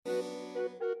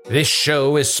This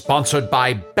show is sponsored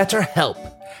by BetterHelp.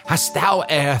 Hast thou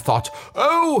e'er thought,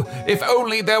 oh, if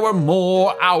only there were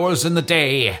more hours in the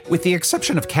day? With the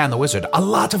exception of Can the Wizard, a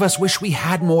lot of us wish we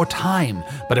had more time.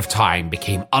 But if time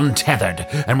became untethered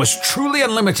and was truly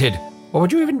unlimited, what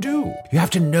would you even do? You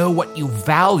have to know what you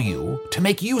value to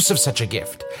make use of such a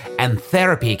gift. And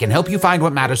therapy can help you find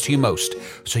what matters to you most,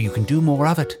 so you can do more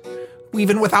of it,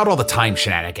 even without all the time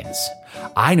shenanigans.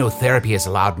 I know therapy has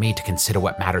allowed me to consider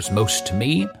what matters most to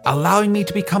me, allowing me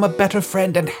to become a better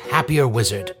friend and happier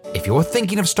wizard. If you're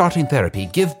thinking of starting therapy,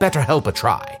 give BetterHelp a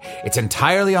try. It's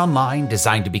entirely online,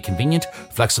 designed to be convenient,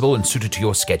 flexible, and suited to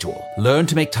your schedule. Learn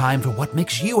to make time for what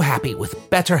makes you happy with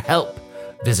BetterHelp.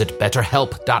 Visit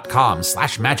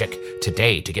betterhelp.com/magic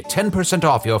today to get 10%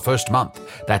 off your first month.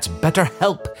 That's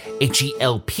BetterHelp,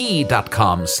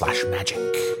 HELP.com/magic.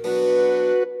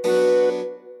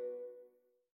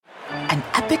 An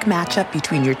epic matchup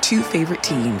between your two favorite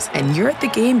teams, and you're at the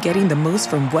game getting the most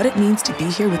from what it means to be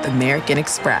here with American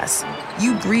Express.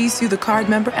 You breeze through the card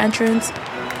member entrance,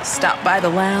 stop by the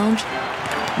lounge.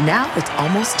 Now it's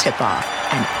almost tip-off,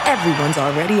 and everyone's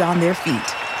already on their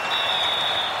feet.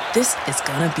 This is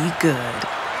gonna be good.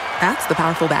 That's the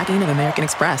powerful backing of American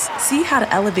Express. See how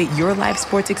to elevate your live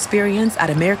sports experience at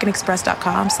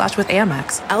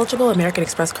americanexpress.com/withAmex. Eligible American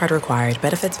Express card required.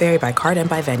 Benefits vary by card and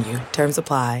by venue. Terms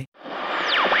apply.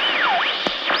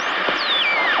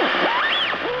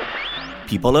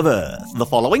 People of Earth, the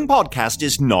following podcast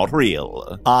is not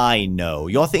real. I know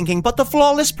you're thinking, but the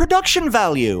flawless production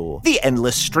value, the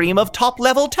endless stream of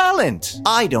top-level talent.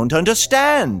 I don't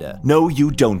understand. No,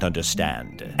 you don't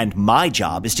understand. And my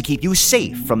job is to keep you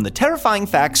safe from the terrifying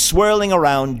facts swirling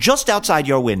around just outside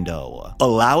your window,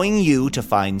 allowing you to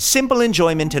find simple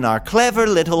enjoyment in our clever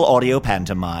little audio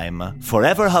pantomime,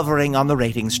 forever hovering on the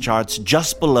ratings charts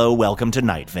just below Welcome to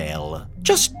Night Vale.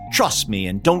 Just trust me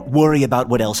and don't worry about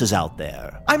what else is out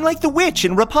there. I'm like the witch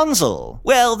in Rapunzel.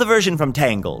 Well, the version from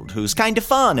Tangled, who's kind of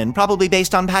fun and probably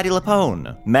based on Patti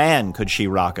LuPone. Man, could she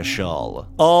rock a shawl.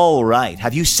 All right,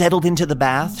 have you settled into the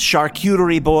bath?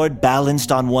 Charcuterie board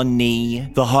balanced on one knee?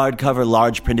 The hardcover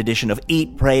large print edition of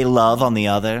Eat, Pray, Love on the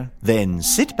other? Then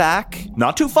sit back,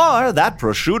 not too far, that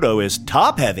prosciutto is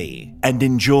top heavy, and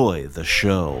enjoy the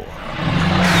show.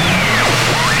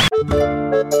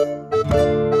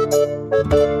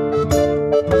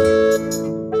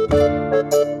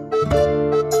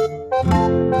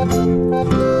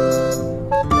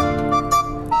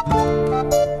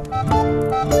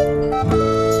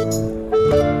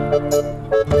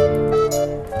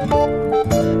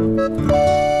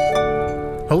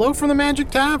 Hello from the Magic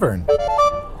Tavern,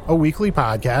 a weekly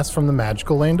podcast from the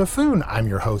magical land of Foon. I'm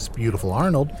your host, Beautiful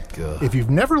Arnold. Good. If you've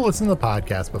never listened to the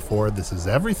podcast before, this is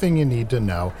everything you need to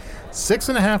know.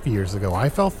 6.5 years ago, I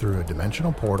fell through a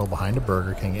dimensional portal behind a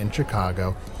Burger King in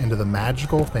Chicago into the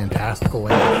magical, fantastical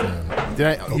land of Foon.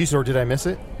 Did I miss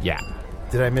it? Yeah.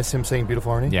 Did I miss him saying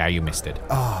beautiful, Arnie? Yeah, you missed it.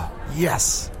 Oh,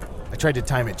 yes. I tried to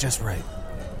time it just right.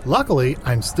 Luckily,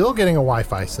 I'm still getting a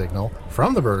Wi-Fi signal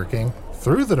from the Burger King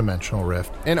through the dimensional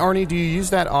rift. And Arnie, do you use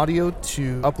that audio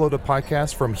to upload a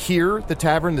podcast from here, the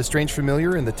tavern, the Strange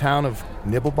Familiar, in the town of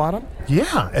Nibblebottom?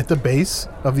 Yeah, at the base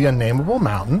of the unnameable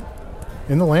mountain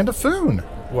in the land of Foon.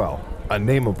 Well,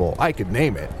 unnameable. I could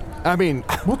name it. I mean...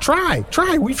 We'll try.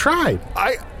 We tried.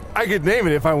 I could name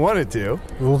it if I wanted to.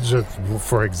 We'll just,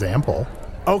 for example...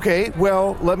 Okay,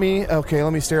 well, let me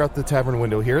stare out the tavern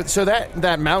window here. So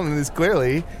that mountain is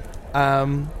clearly,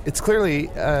 I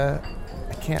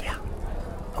can't,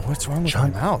 what's wrong with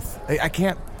my mouth? I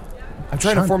can't, I'm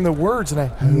trying to form the words and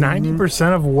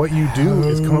 90% of what you do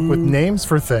is come up with names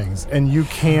for things, and you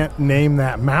can't name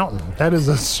that mountain. That is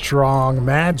a strong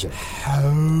magic.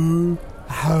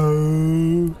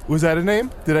 Was that a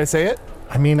name? Did I say it?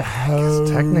 I mean, I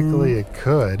guess technically it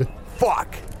could.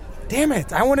 Fuck. Damn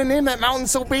it, I want to name that mountain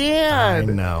so bad.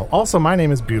 I know. Also, my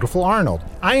name is Beautiful Arnold.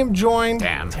 I am joined,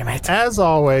 as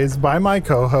always, by my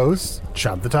co-host,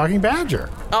 Chub the Talking Badger.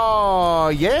 Oh,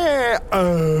 yeah.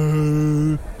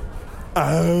 Oh,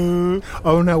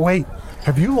 no, wait.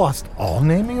 Have you lost all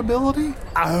naming ability?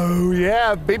 Oh,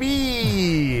 yeah,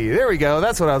 baby. There we go.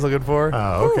 That's what I was looking for.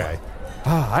 Oh, okay.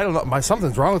 I don't know.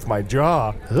 Something's wrong with my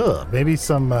jaw. Ugh, maybe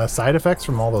some side effects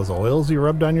from all those oils you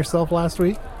rubbed on yourself last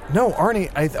week? No, Arnie,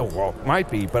 it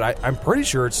might be, but I'm pretty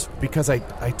sure it's because I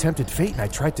tempted fate and I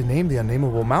tried to name the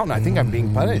unnameable mountain. I think I'm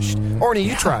being punished. Arnie,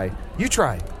 you try. You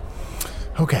try.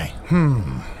 Okay.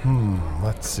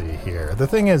 Let's see here. The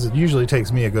thing is, it usually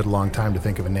takes me a good long time to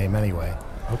think of a name anyway.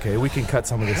 Okay, we can cut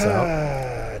some of this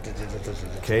out.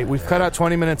 Okay, we've cut out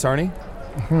 20 minutes, Arnie.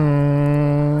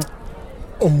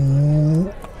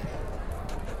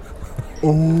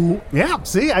 Oh, yeah.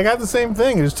 See, I got the same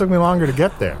thing. It just took me longer to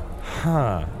get there.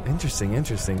 Huh. Interesting.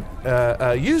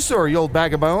 You, sir, you old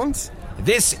bag of bones?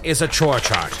 This is a chore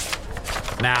chart.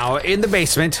 Now, in the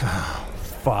basement,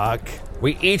 Fuck.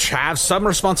 we each have some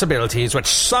responsibilities which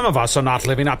some of us are not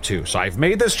living up to. So I've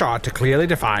made this chart to clearly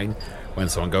define when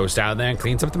someone goes down there and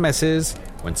cleans up the messes,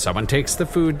 when someone takes the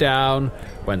food down,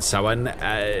 when someone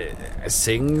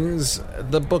sings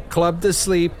the book club to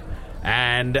sleep,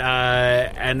 and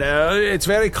it's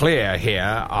very clear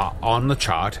here on the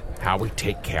chart how we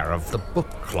take care of the book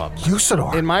club.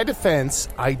 Usador. In my defense,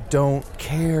 I don't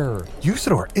care.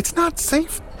 Usador, it's not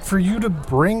safe for you to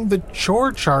bring the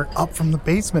chore chart up from the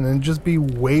basement and just be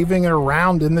waving it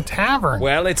around in the tavern.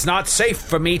 Well, it's not safe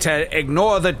for me to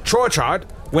ignore the chore chart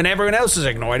when everyone else is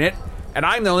ignoring it, and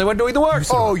I'm the only one doing the work.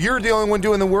 Oh, you're the only one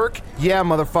doing the work? Yeah,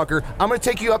 motherfucker. I'm gonna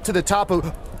take you up to the top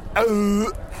of...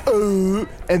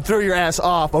 and throw your ass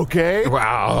off, okay?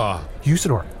 Wow.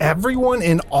 Usador, everyone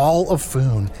in all of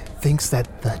Foon thinks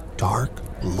that the Dark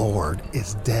Lord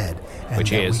is dead and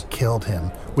Which that he is. we killed him.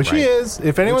 Which he Right. is,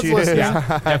 if anyone's Which he is. listening.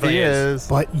 Yeah, definitely is.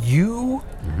 But you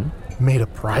made a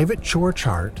private chore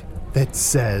chart that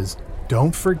says,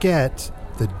 don't forget,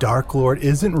 the Dark Lord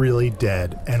isn't really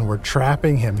dead, and we're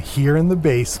trapping him here in the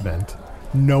basement.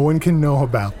 No one can know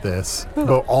about this.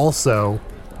 But also,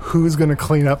 who's going to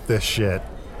clean up this shit?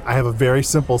 I have a very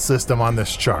simple system on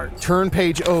this chart. Turn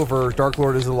page over. Dark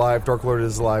Lord is alive. Dark Lord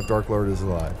is alive. Dark Lord is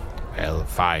alive. Well,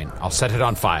 fine. I'll set it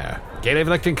on fire. Get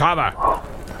everything cover.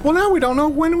 Well, now we don't know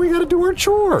when we got to do our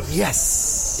chores.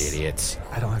 Yes. Idiots.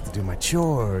 I don't have to do my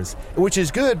chores, which is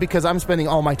good because I'm spending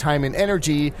all my time and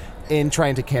energy in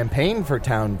trying to campaign for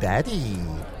Town Daddy.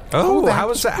 Oh,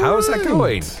 that's how's that great.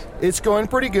 going? It's going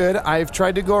pretty good. I've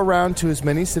tried to go around to as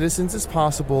many citizens as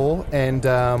possible and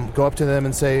go up to them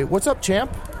and say, "What's up,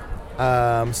 champ?"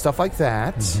 Stuff like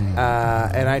that.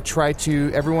 And I try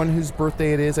to, everyone whose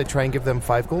birthday it is, I try and give them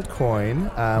 5 gold coin,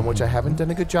 which I haven't done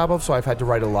a good job of, so I've had to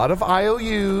write a lot of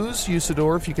IOUs.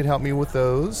 Usador, if you could help me with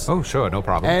those. Oh, sure, no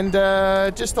problem.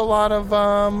 And just a lot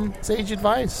of sage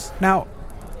advice. Now,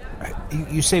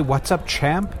 you say, "What's up,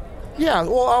 champ?" Yeah,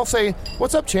 well, I'll say,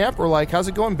 "What's up, champ?" Or like, "How's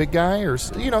it going, big guy?" Or,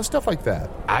 stuff like that.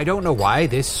 I don't know why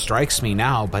this strikes me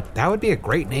now, but that would be a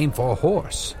great name for a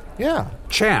horse. Yeah,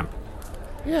 Champ.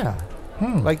 yeah.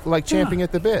 Like champing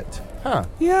at the bit. Huh.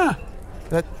 Yeah.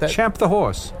 That Champ the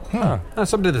horse.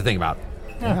 Something to think about.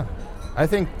 Yeah. I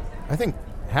think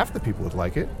half the people would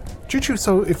like it. Choo-choo,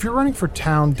 so if you're running for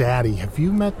Town Daddy, have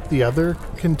you met the other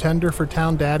contender for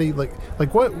Town Daddy? Like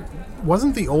what?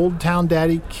 Wasn't the old Town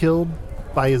Daddy killed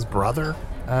by his brother?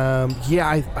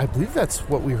 Yeah, I believe that's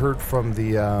what we heard from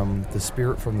the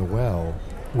spirit from the well.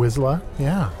 Wisla?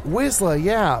 Yeah. Wisla,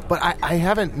 yeah, but I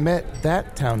haven't met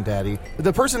that Town Daddy.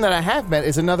 The person that I have met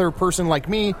is another person like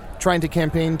me trying to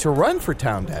campaign to run for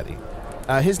Town Daddy.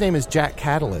 His name is Jack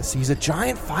Catalyst. He's a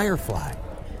giant firefly.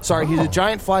 Sorry, he's a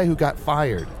giant fly who got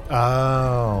fired.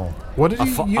 Oh. What did he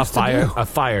used to do? A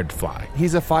fired fly.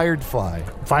 He's a fired fly.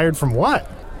 Fired from what?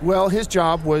 Well, his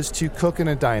job was to cook in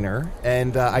a diner,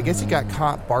 and I guess he got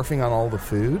caught barfing on all the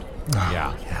food.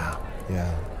 Yeah.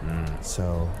 Yeah.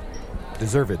 So,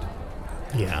 deserved.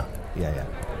 Yeah. Yeah.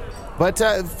 But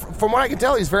from what I can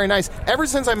tell, he's very nice. Ever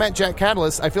since I met Jack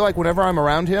Catalyst, I feel like whenever I'm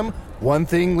around him, one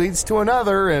thing leads to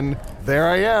another, and there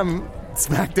I am,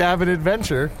 smack dab in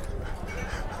adventure.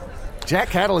 Jack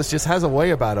Catalyst just has a way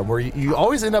about him where you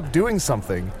always end up doing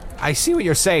something. I see what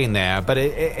you're saying there, but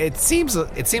it seems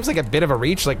like a bit of a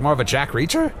reach, like more of a Jack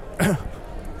Reacher.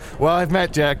 Well, I've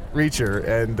met Jack Reacher,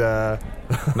 and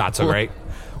Not so great.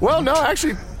 well, no,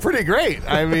 actually, pretty great.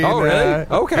 I mean, Oh, really?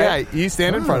 Okay. Yeah, you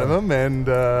stand in front of him, and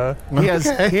he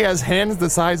has hands the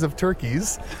size of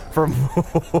turkeys. From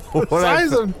what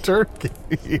Size of turkey.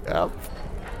 Yep.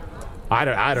 I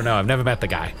don't know. I've never met the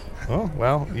guy. Oh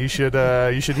well, you should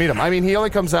meet him. I mean, he only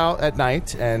comes out at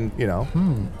night, and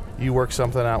you work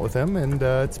something out with him, and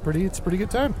it's pretty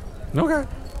good time. Okay.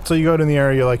 So you go to the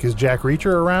area like, is Jack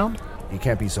Reacher around? You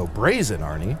can't be so brazen,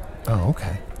 Arnie. Oh,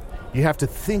 okay. You have to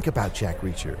think about Jack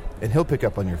Reacher, and he'll pick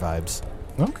up on your vibes.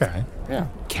 Okay. Yeah.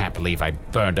 Can't believe I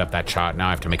burned up that chart. Now I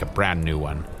have to make a brand new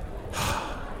one.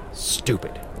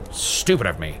 Stupid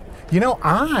of me.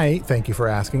 Thank you for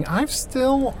asking, I've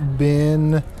still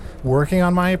been working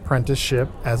on my apprenticeship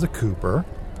as a cooper.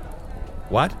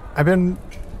 What? I've been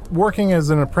working as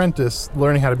an apprentice,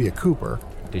 learning how to be a cooper.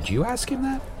 Did you ask him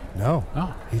that? No.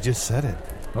 Oh. He just said it.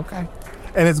 Okay.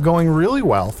 And it's going really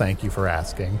well, thank you for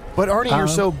asking. But Arnie, you're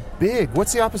so big.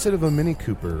 What's the opposite of a Mini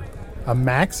Cooper? A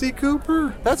Maxi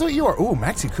Cooper? That's what you are. Ooh,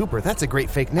 Maxi Cooper. That's a great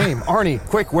fake name. Arnie,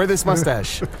 quick, wear this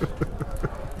mustache.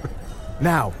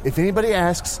 Now, if anybody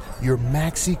asks, you're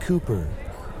Maxi Cooper.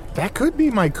 That could be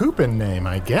my Coupon name,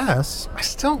 I guess. I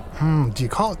still... do you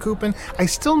call it Coupon? I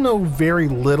still know very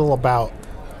little about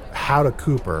how to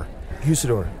Cooper.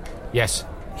 Usador, Yes.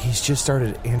 he's just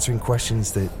started answering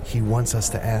questions that he wants us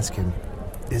to ask him.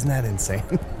 Isn't that insane?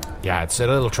 Yeah, it's a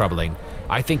little troubling.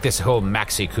 I think this whole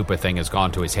Maxi Cooper thing has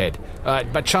gone to his head.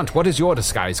 But Chunt, what is your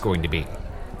disguise going to be?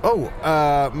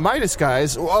 My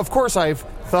disguise. Well, of course, I've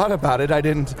thought about it. I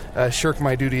didn't shirk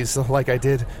my duties like I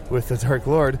did with the Dark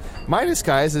Lord. My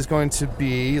disguise is going to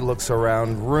be looks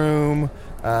around room.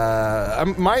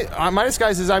 My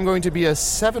disguise is I'm going to be a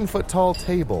 7-foot-tall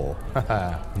table.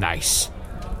 Nice.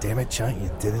 Damn it, Chunt, you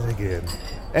did it again.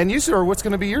 And you, sir, what's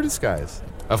going to be your disguise?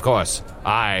 Of course,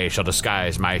 I shall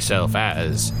disguise myself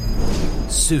as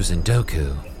Susan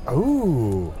Doku.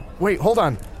 Ooh. Wait, hold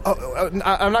on. I'm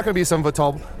not going to be a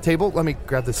 7-foot-tall table. Let me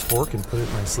grab this fork and put it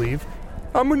in my sleeve.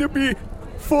 I'm going to be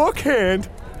Forkhand.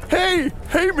 Hey,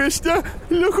 mister,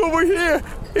 look over here.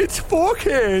 It's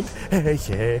Forkhand.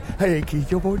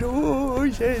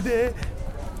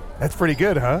 That's pretty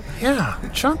good, huh? Yeah,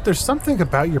 Chunt, there's something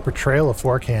about your portrayal of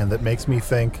Forkhand that makes me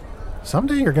think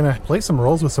someday you're going to play some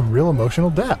roles with some real emotional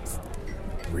depth.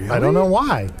 Really? I don't know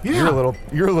why. Yeah.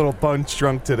 You're a little punch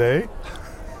drunk today.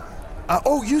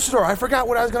 Usador, I forgot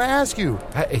what I was going to ask you.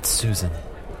 It's Susan.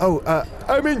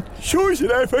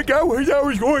 Susan, I forgot what I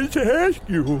was going to ask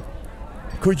you.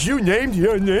 Could you name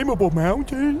the unnameable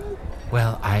mountain?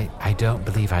 Well, I don't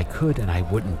believe I could, and I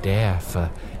wouldn't dare,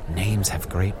 for names have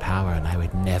great power, and I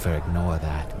would never ignore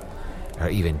that, or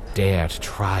even dare to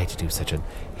try to do such a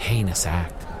heinous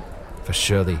act, for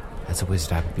surely, as a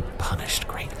wizard, I would be punished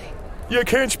greatly. You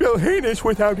can't spell heinous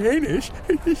without heinous.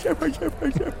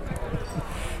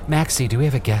 Maxie, do we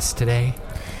have a guest today?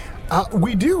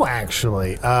 We do,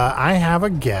 actually. I have a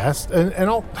guest, and I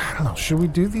don't know, should we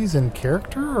do these in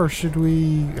character, or should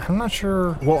we... I'm not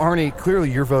sure. Well, Arnie,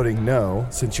 clearly you're voting no,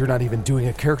 since you're not even doing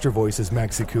a character voice as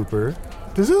Maxie Cooper.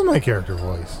 This is my character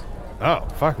voice. Oh,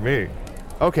 fuck me.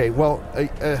 Okay, well,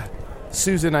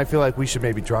 Susan, I feel like we should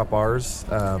maybe drop ours,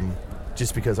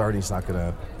 just because Arnie's not going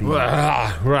to be...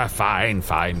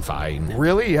 Fine.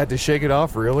 Really? You had to shake it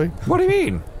off, really? What do you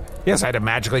mean? Yes, I had to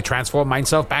magically transform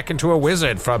myself back into a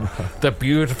wizard from the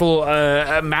beautiful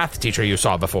math teacher you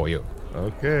saw before you.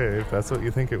 Okay, if that's what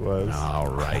you think it was. All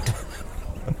right.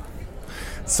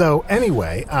 So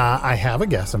anyway, I have a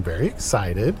guest. I'm very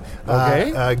excited.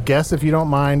 Okay. Guest, if you don't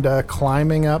mind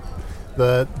climbing up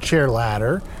the chair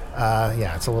ladder.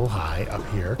 Yeah, it's a little high up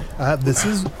here. This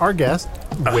is our guest,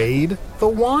 Wade the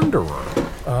Wanderer.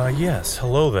 Yes,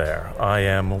 hello there. I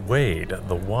am Wade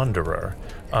the Wanderer.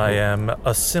 I am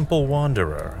a simple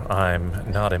wanderer.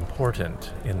 I'm not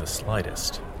important in the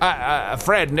slightest.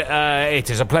 Friend, it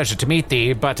is a pleasure to meet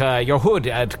thee, but your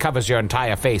hood covers your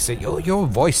entire face. Your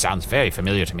voice sounds very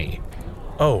familiar to me.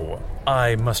 Oh,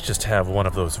 I must just have one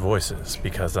of those voices,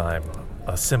 because I'm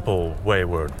a simple,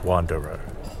 wayward wanderer.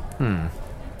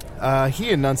 He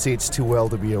enunciates too well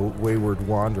to be a wayward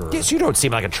wanderer. Yes, you don't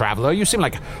seem like a traveler. You seem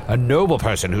like a noble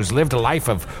person who's lived a life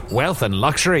of wealth and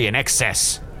luxury and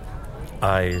excess.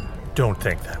 I don't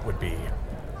think that would be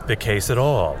the case at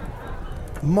all.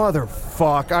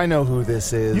 Motherfuck, I know who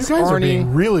this is. You guys Arnie. are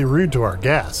being really rude to our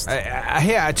guest.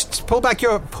 Here, just pull back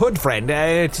your hood, friend.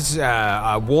 It's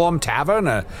a warm tavern,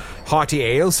 a hearty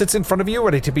ale sits in front of you,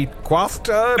 ready to be quaffed.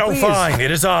 Oh, please. fine.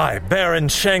 It is I, Baron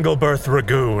Shanglebirth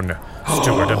Ragoon,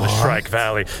 Steward of the Shrike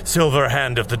Valley, Silver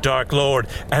Hand of the Dark Lord,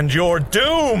 and your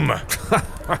doom!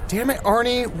 Damn it,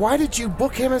 Arnie, why did you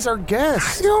book him as our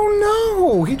guest? I don't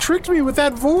know. He tricked me with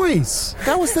that voice.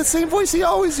 That was the same voice he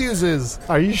always uses.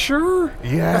 Are you sure?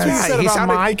 Yes. That's what he Yeah, said he about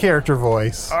sounded- my character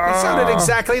voice. It sounded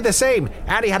exactly the same.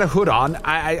 And he had a hood on.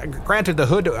 I granted, the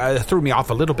hood threw me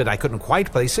off a little bit. I couldn't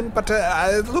quite place him, but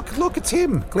look, it's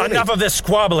him. Clearly. Enough of this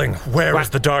squabbling. Where What? is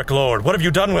the Dark Lord? What have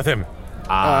you done with him?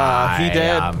 He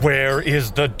dead. Where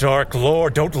is the Dark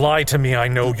Lord? Don't lie to me. I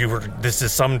know this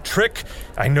is some trick.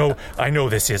 I know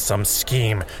this is some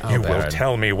scheme. You will Baron.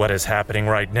 tell me what is happening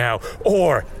right now,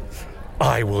 or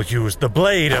I will use the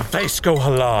blade of Vesco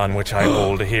Halan, which I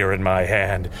hold here in my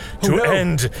hand, to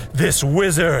end this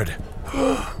wizard.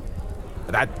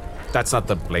 That's not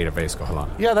the blade of Vesco Halan.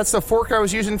 Yeah, that's the fork I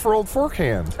was using for old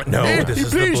Forkhand. No, this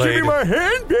is the blade.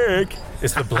 hand back.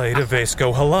 It's the blade of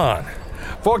Vesco Halan.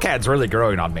 Forkhand's really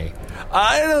growing on me.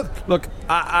 Look,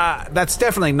 that's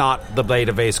definitely not the blade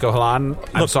of Vesco Halan.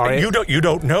 I'm Look, sorry. You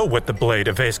don't know what the blade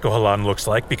of Vesco Halan looks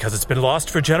like because it's been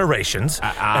lost for generations.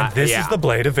 And this yeah. is the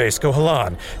blade of Vesco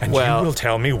Halan. And Well- you will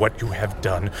tell me what you have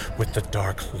done with the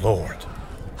Dark Lord.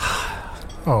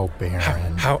 Oh,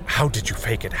 Baron. How did you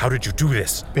fake it? How did you do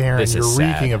this? Baron, This is you're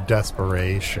sad. reeking of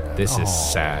desperation. This is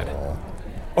Oh. sad.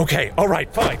 Okay, all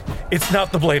right, fine. It's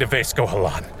not the blade of Vasko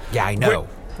Halan. Yeah, I know.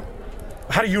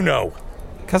 How do you know?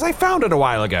 Because I found it a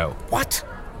while ago. What?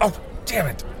 Oh, damn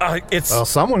it. It's... Well,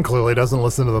 someone clearly doesn't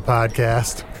listen to the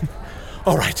podcast.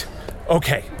 All right.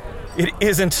 Okay. It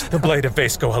isn't the blade of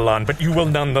Vasko Halan, but you will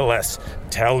nonetheless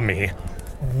tell me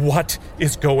what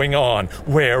is going on.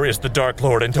 Where is the Dark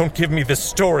Lord? And don't give me this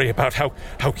story about how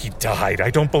he died. I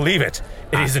don't believe it.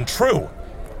 It isn't true.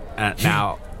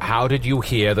 Now, how did you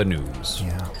hear the news?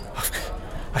 Yeah.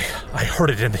 I heard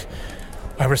it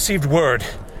I received word.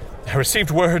 I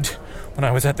received word when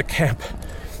I was at the camp.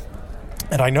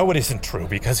 And I know it isn't true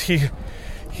because he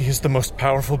is the most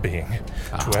powerful being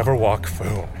to ever walk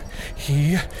Foon.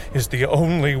 He is the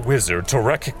only wizard to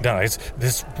recognize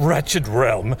this wretched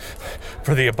realm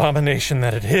for the abomination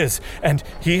that it is, and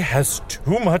he has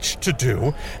too much to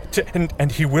do,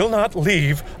 and he will not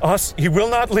leave us. He will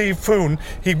not leave Foon.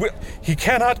 He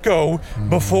cannot go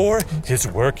before his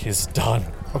work is done.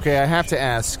 Okay, I have to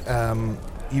ask.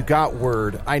 You got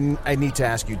word. I need to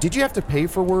ask you. Did you have to pay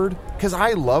for word? Because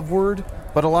I love word,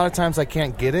 but a lot of times I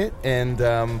can't get it, and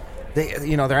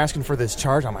they're asking for this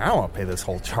charge. I'm like, I don't want to pay this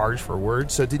whole charge for word.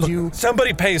 So you...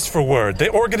 Somebody pays for word. The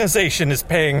organization is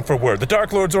paying for word. The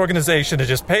Dark Lord's organization, it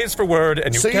just pays for word,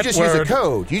 and you get word. So you just use a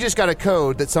code. You just got a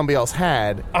code that somebody else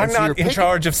had. I'm not in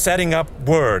charge of setting up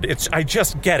word. I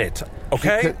just get it,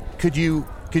 okay? Could you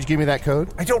give me that code?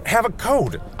 I don't have a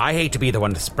code. I hate to be the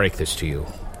one to break this to you,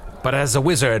 but as a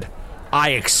wizard,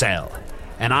 I excel.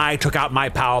 And I took out my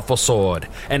powerful sword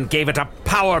and gave it a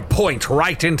power point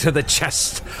right into the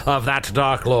chest of that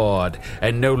Dark Lord,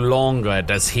 and no longer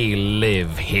does he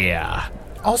live here.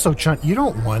 Also, Chunt, you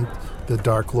don't want the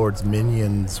Dark Lord's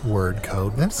minions word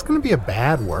code. That's going to be a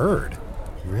bad word.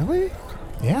 Really?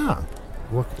 Yeah.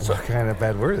 What kind of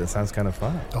bad word? That sounds kind of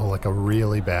fun. Oh, like a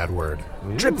really bad word.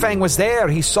 Dripfang was there.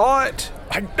 He saw it.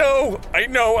 I know. I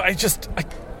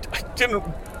didn't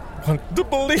want to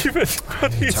believe it,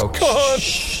 but he's gone.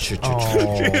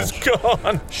 He's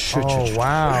gone. Oh,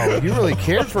 wow. You really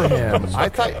cared for him. I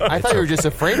thought you were just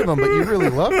afraid of him, but you really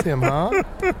loved him, huh?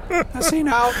 See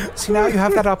now you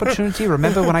have that opportunity.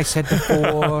 Remember when I said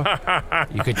before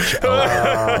you could...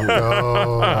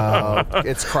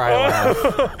 It's cry laugh.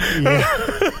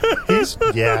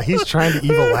 He's trying to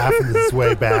evil laugh his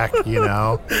way back,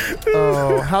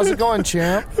 Oh, how's it going,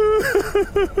 champ?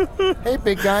 Hey,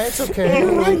 big guy, it's okay.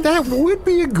 Like that would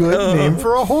be a good name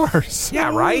for a horse.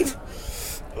 Yeah, right?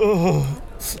 Oh,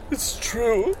 it's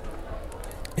true.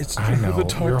 It's true. I know. The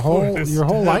Dark Lord is Your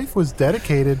whole dead. life was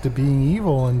dedicated to being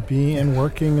evil and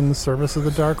working in the service of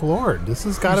the Dark Lord. This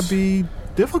has got to be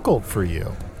difficult for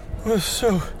you.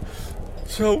 So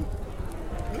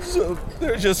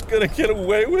they're just gonna get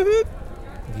away with it?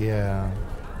 Yeah.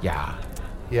 Yeah.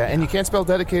 Yeah, and you can't spell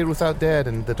dedicated without dead,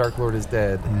 and the Dark Lord is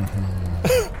dead.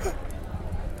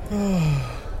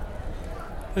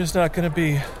 There's not gonna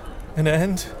be an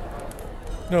end?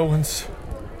 No one's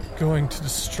going to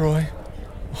destroy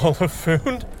all of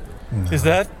Foon?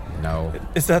 No.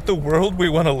 Is that the world we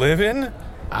want to live in?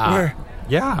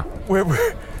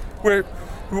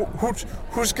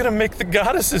 Who's gonna make the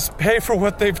goddesses pay for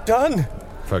what they've done?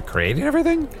 For creating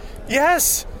everything?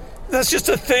 Yes! That's just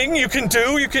a thing you can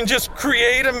do. You can just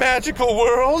create a magical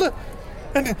world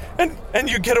and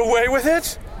you get away with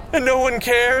it? And no one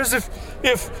cares if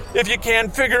you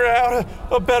can't figure out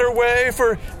a better way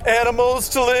for animals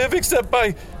to live except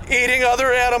by eating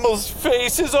other animals'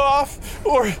 faces off?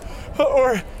 Or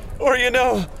I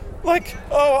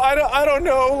don't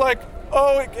know,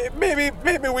 maybe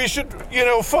we should,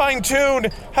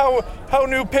 fine-tune how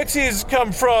new pixies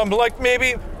come from. Like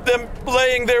maybe them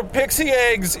laying their pixie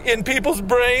eggs in people's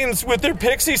brains with their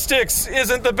pixie sticks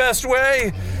isn't the best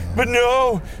way. But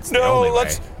no,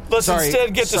 let's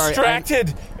instead get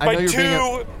distracted by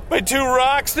two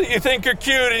rocks that you think are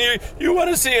cute, and you want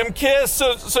to see them kiss.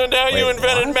 So now you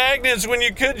invented magnets when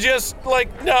you could just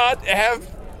not have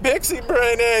pixie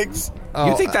brain eggs.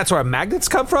 You think that's where magnets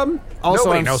come from?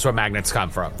 Nobody knows where magnets come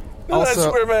from. That's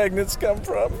where magnets come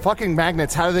from. Fucking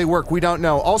magnets, how do they work? We don't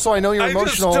know. Also, I know you're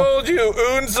emotional. I just told you,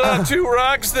 Un saw two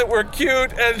rocks that were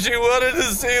cute, and she wanted to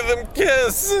see them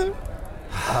kiss.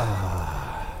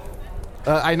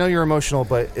 I know you're emotional,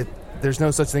 but there's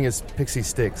no such thing as pixie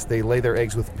sticks. They lay their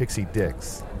eggs with pixie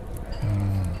dicks.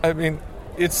 I mean,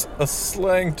 it's a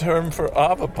slang term for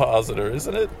ovipositor,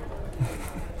 isn't it?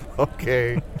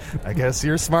 Okay. I guess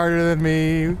you're smarter than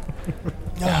me.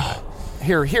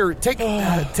 Here,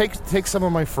 take some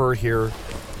of my fur here.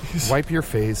 Wipe your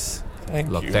face.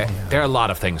 Look, there are a lot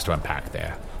of things to unpack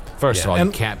there. First of all,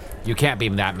 you can't be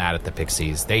that mad at the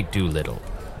pixies. They do little.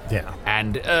 Yeah.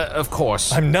 And of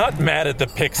course, I'm not mad at the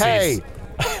pixies.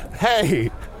 Hey,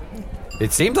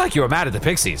 It seemed like you were mad at the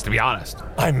pixies, to be honest.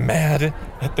 I'm mad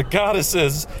at the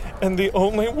goddesses, and the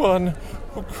only one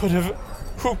who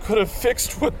could have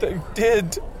fixed what they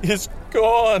did is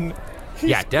gone.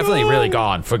 He's definitely gone. really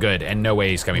gone for good, and no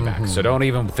way he's coming back. So don't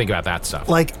even think about that stuff.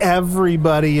 Like,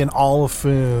 everybody in all of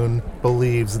Foon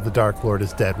believes that the Dark Lord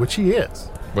is dead, which he is.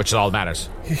 Which is all that matters.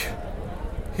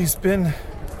 He's been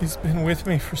with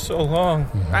me for so long.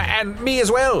 And me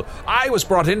as well. I was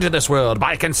brought into this world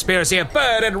by a conspiracy of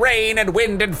bird and rain and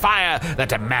wind and fire that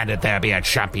demanded there be a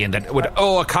champion that would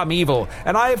overcome evil.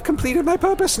 And I have completed my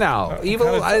purpose now.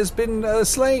 Evil has been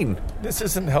slain. This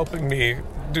isn't helping me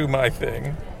do my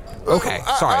thing. Okay,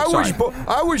 sorry.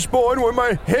 I was born when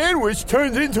my hand was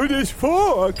turned into this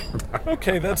fork.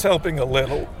 Okay, that's helping a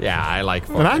little. Yeah, I like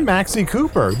And I'm Maxie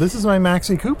Cooper. This is my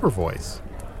Maxie Cooper voice.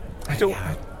 I don't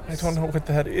know what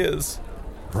that is.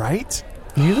 Right?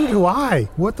 Neither do I.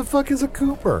 What the fuck is a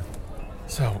Cooper?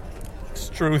 So, it's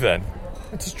true then.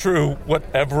 It's true what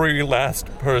every last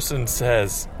person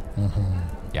says.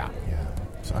 Yeah.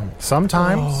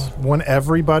 Sometimes, when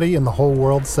everybody in the whole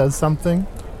world says something,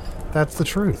 that's the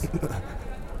truth.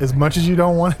 As much as you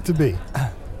don't want it to be.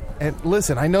 And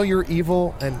listen, I know you're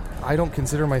evil, and I don't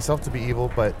consider myself to be evil,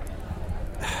 but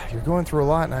you're going through a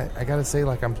lot, and I gotta say,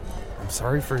 like, I'm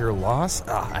sorry for your loss.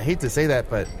 I hate to say that,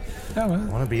 but I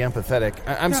want to be empathetic.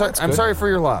 I'm sorry for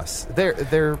your loss. They're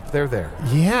there.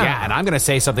 Yeah, and I'm going to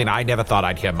say something I never thought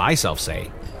I'd hear myself say.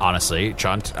 Honestly,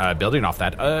 Chunt, building off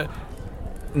that,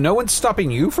 no one's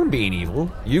stopping you from being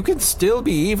evil. You can still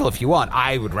be evil if you want.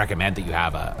 I would recommend that you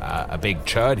have a big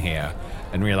churn here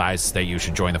and realize that you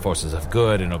should join the forces of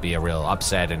good, and it'll be a real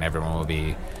upset, and everyone will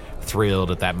be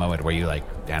thrilled at that moment where you, like,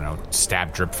 I don't know,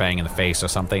 stab Drip Fang in the face or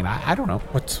something. I don't know.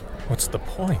 What's the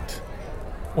point?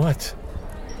 What,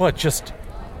 just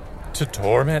to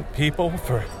torment people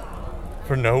for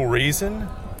no reason?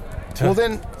 Well,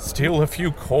 then steal a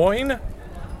few coin?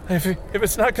 If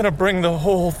it's not going to bring the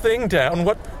whole thing down,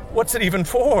 what's it even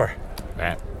for?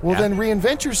 Then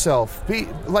reinvent yourself. Be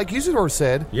like Usador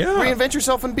said. Yeah. Reinvent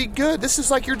yourself and be good. This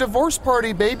is like your divorce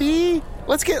party, baby.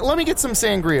 Let me get some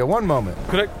sangria. One moment.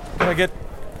 Could I get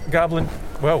Goblin?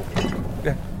 Whoa.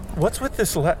 What's with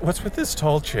this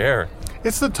tall chair?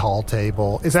 It's the tall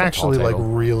table. It's actually, like,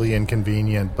 really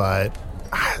inconvenient, but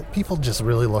people just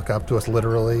really look up to us,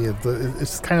 literally.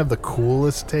 It's kind of the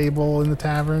coolest table in the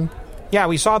tavern. Yeah,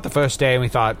 we saw it the first day, and we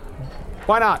thought,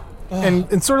 why not?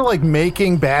 And sort of like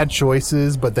making bad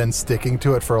choices, but then sticking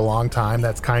to it for a long time.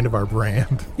 That's kind of our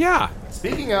brand. Yeah.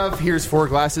 Speaking of, here's 4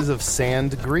 glasses of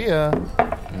sangria.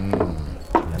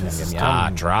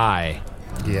 Dry.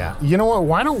 Yeah. You know what?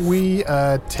 Why don't we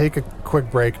take a quick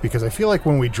break? Because I feel like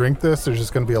when we drink this, there's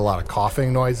just going to be a lot of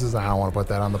coughing noises. And I don't want to put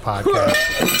that on the podcast.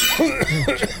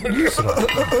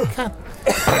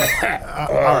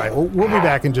 All right. We'll be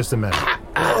back in just a minute.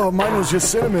 Oh, mine was just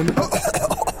cinnamon.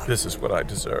 This is what I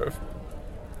deserve.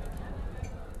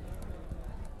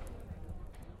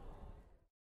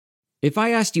 If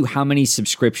I asked you how many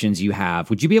subscriptions you have,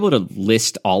 would you be able to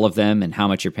list all of them and how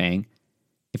much you're paying?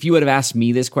 If you would have asked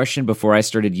me this question before I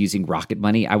started using Rocket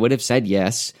Money, I would have said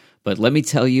yes, but let me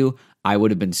tell you, I would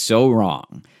have been so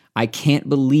wrong. I can't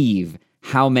believe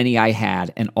how many I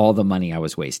had and all the money I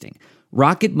was wasting.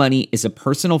 Rocket Money is a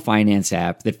personal finance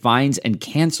app that finds and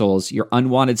cancels your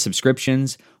unwanted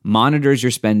subscriptions, monitors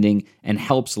your spending, and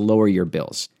helps lower your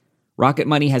bills. Rocket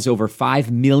Money has over 5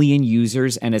 million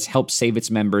users and has helped save its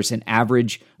members an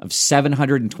average of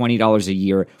 $720 a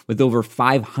year with over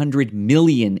 500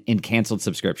 million in canceled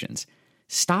subscriptions.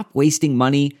 Stop wasting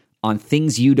money on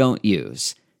things you don't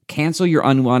use. Cancel your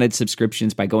unwanted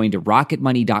subscriptions by going to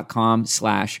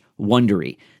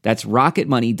rocketmoney.com/Wondery. That's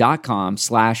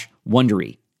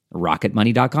rocketmoney.com/Wondery.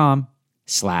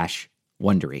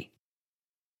 rocketmoney.com/Wondery.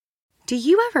 Do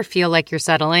you ever feel like you're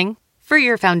settling? For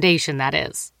your foundation, that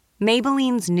is.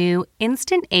 Maybelline's new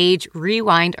Instant Age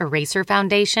Rewind Eraser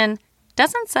Foundation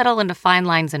doesn't settle into fine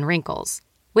lines and wrinkles.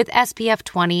 With SPF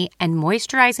 20 and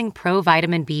moisturizing Pro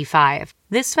Vitamin B5,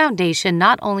 this foundation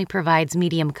not only provides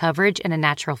medium coverage and a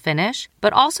natural finish,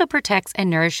 but also protects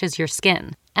and nourishes your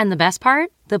skin. And the best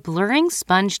part? The blurring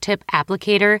sponge tip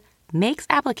applicator makes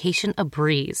application a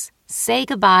breeze. Say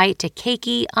goodbye to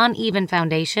cakey, uneven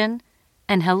foundation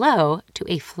and hello to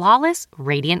a flawless,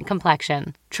 radiant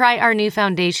complexion. Try our new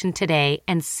foundation today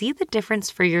and see the difference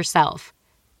for yourself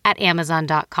at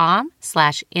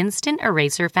Amazon.com/Instant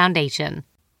Eraser Foundation.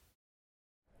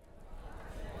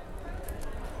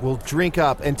 Well, drink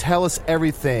up and tell us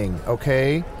everything,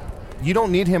 okay? You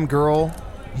don't need him, girl.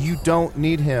 You don't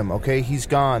need him, okay? He's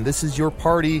gone. This is your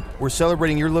party. We're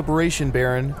celebrating your liberation,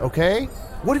 Baron, okay?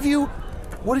 What have you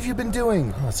been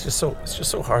doing? Oh, it's just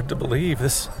so hard to believe.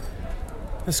 This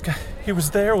This guy, he was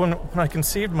there when I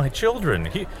conceived my children.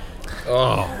 He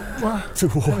What? He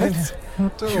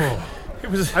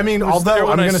was. I mean, he was there although I'm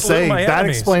when I going to slew say my that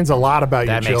enemies. explains a lot about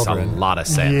That your makes children. a lot of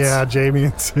sense. Yeah, Jamie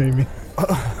and Sammy.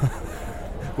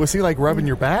 Was he like rubbing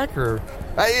your back or?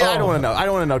 I don't want to know. I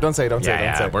don't want to know. Don't say it. Don't say it.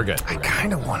 Don't say it. we're good. I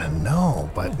kind of want to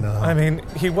know, but no. I mean,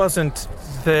 he wasn't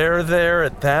there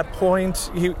at that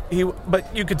point.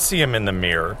 But you could see him in the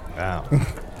mirror. Wow.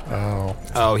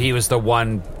 Oh, he was the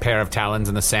one pair of talons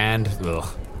in the sand? Ugh.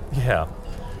 Yeah.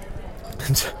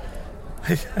 And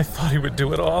I thought he would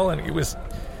do it all, and he was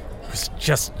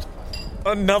just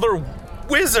another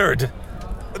wizard.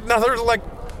 Another, like,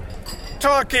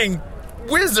 talking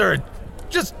wizard.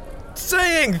 Just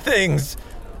saying things.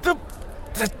 The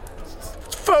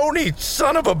phony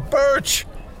son of a birch.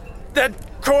 That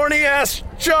corny-ass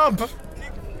chump.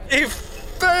 He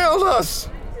failed us.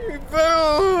 He failed.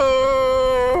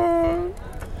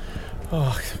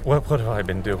 Oh, what have I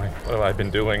been doing? What have I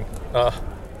been doing? What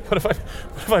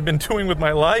have I been doing with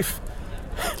my life?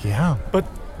 Yeah. But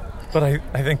I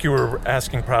think you were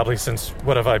asking probably since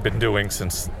what have I been doing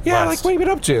since Yeah, last... like, what have you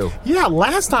been up to? Yeah,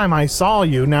 last time I saw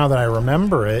you, now that I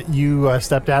remember it, you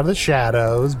stepped out of the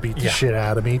shadows, beat the Yeah. shit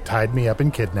out of me, tied me up,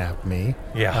 and kidnapped me.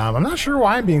 Yeah. I'm not sure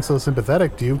why I'm being so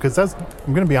sympathetic to you, because that's,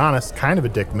 I'm going to be honest, kind of a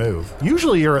dick move.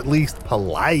 Usually you're at least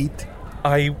polite.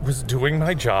 I was doing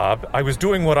my job. I was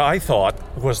doing what I thought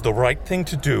was the right thing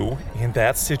to do in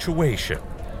that situation.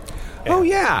 Oh,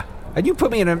 yeah. And you put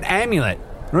me in an amulet.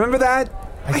 Remember that?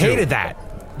 I hated that.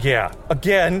 Yeah,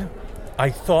 again, I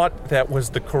thought that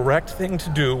was the correct thing to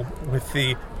do with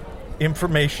the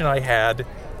information I had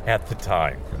at the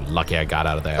time. You're lucky I got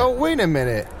out of there. Oh, wait a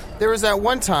minute. There was that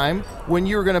one time when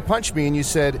you were going to punch me and you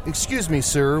said, "Excuse me,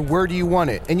 sir, where do you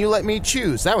want it?" And you let me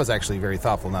choose. That was actually very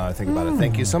thoughtful now that I think about it.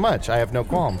 Thank you so much. I have no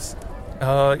qualms.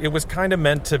 It was kind of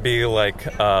meant to be like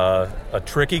a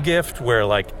tricky gift where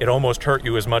like it almost hurt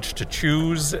you as much to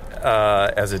choose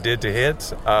as it did to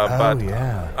hit. But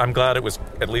yeah. I'm glad it was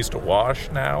at least a wash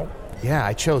now. Yeah,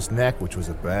 I chose neck, which was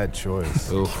a bad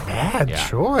choice. Ooh. Bad Yeah.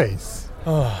 choice.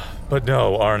 But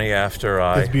no, Arnie,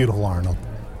 It's beautiful, Arnold.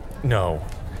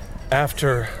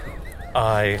 After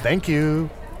Thank you.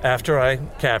 I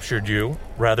captured you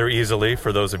rather easily,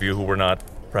 for those of you who were not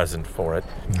present for it,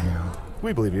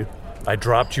 We believe you. I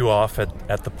dropped you off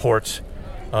at the port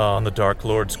on the Dark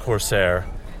Lord's Corsair.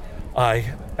 I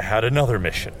had another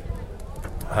mission.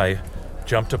 I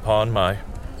jumped upon my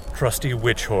trusty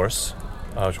witch horse,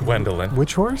 Gwendolyn.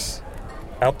 Which horse?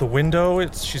 Out the window,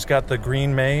 she's got the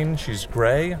green mane. She's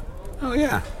gray. Oh,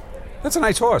 yeah. That's a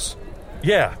nice horse.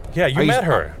 Yeah, you met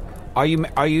her. Are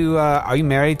you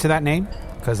married to that name?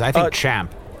 Because I think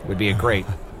Champ would be a great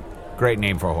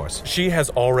name for a horse. She has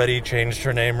already changed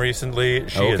her name recently.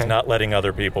 She is Okay. not letting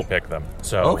other people pick them.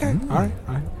 So Okay, all right.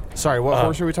 Sorry, what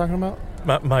horse are we talking about?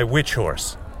 my witch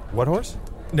horse. What horse?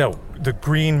 No, the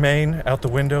green mane out the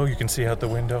window. You can see out the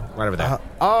window. Right over there.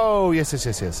 Oh, yes.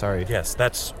 Sorry. Yes,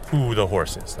 that's who the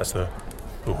horse is. That's the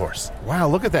who horse. Wow,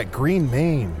 look at that green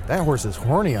mane. That horse is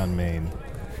horny on mane.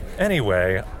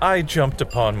 Anyway, I jumped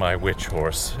upon my witch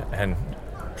horse and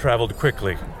traveled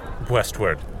quickly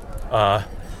westward.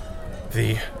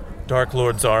 The Dark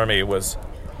Lord's army was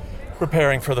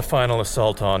preparing for the final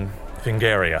assault on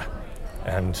Fingaria,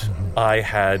 and I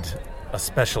had a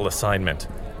special assignment.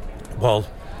 While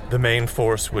the main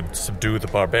force would subdue the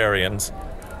barbarians,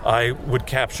 I would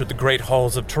capture the great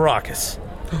halls of Tarakas.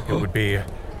 It would be a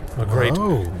great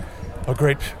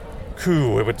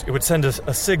coup. It would send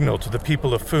a signal to the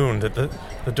people of Foon that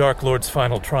the Dark Lord's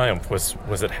final triumph was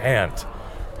at hand.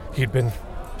 He'd been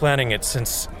planning it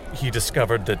since he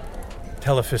discovered that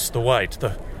Telephus the White,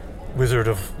 the Wizard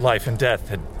of Life and Death,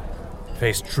 had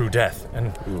faced true death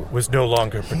and was no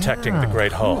longer protecting the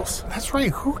great halls. That's right.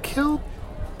 Who killed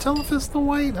Telephus the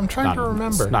White? I'm trying to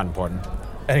remember. It's not important.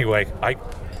 Anyway,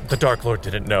 the Dark Lord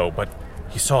didn't know, but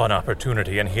he saw an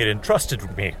opportunity and he had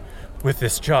entrusted me with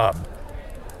this job.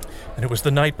 And it was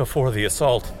the night before the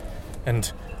assault,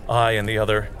 and I and the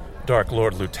other Dark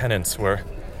Lord lieutenants were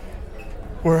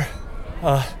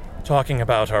talking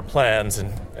about our plans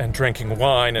and drinking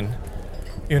wine and,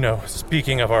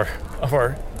 speaking of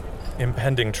our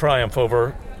impending triumph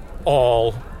over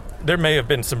all. There may have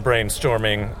been some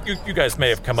brainstorming. You guys may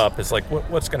have come up as like,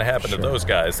 what's going to happen to those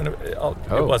guys? And it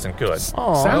wasn't good.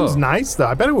 Sounds nice, though.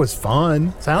 I bet it was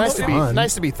fun. Sounds fun.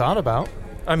 Nice to be thought about.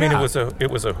 I mean, Yeah.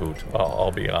 it was a hoot.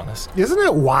 I'll be honest. Isn't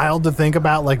it wild to think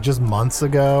about, like, just months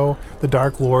ago, the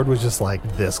Dark Lord was just, like,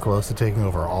 this close to taking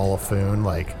over all of Foon?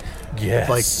 Like,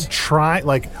 Yes.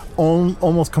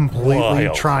 almost completely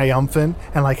Wild. triumphant.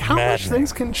 And, like, how much Maddening.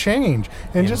 things can change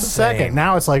in just a Insane. second.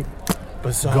 Now it's like,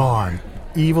 Bizarre. gone.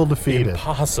 Evil defeated.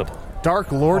 Impossible.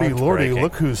 Dark Lordy, Heartbreaking.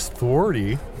 look who's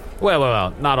thwarty.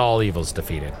 Well, not all evil's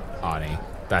defeated, Arnie.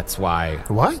 That's why.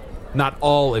 What? Not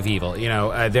all of evil.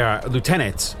 There are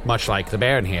lieutenants, much like the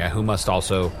Baron here, who must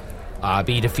also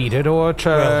be defeated or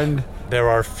turned. Well, there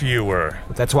are fewer.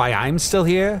 That's why I'm still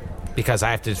here, because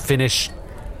I have to finish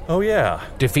Oh, yeah.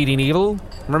 defeating evil.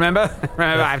 Remember?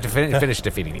 I have to finish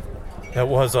defeating evil. That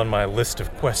was on my list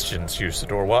of questions,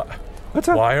 Usador. What's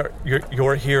up? Why are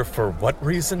you're here for what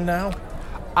reason now?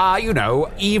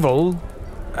 Evil.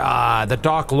 The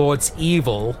Dark Lord's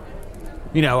evil.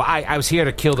 I was here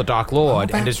to kill the Dark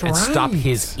Lord and stop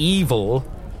his evil.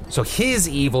 So his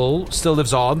evil still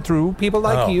lives on through people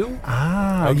like you.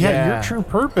 Yeah, your true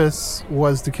purpose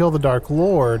was to kill the Dark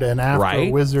Lord, and after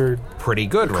a wizard pretty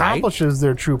good, accomplishes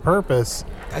their true purpose,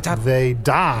 they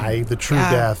die the true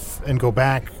death and go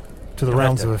back to the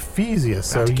realms of Ephesius.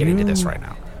 So get into this right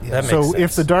now. That makes So sense.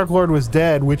 if the Dark Lord was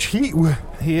dead, which he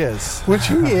is, which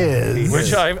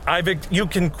you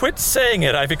can quit saying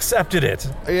it. I've accepted it.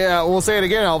 Yeah, we'll say it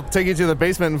again. I'll take you to the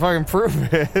basement and fucking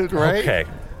prove it, right? Okay.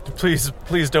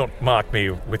 Please don't mock me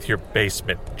with your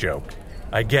basement joke.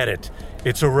 I get it.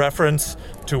 It's a reference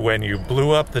to when you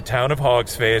blew up the town of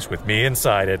Hogsface with me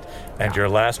inside it, and your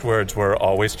last words were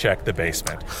always check the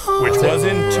basement, which was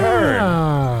in turn.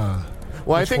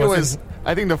 Well, I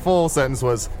think the full sentence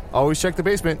was always check the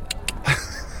basement.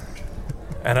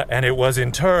 And it was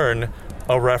in turn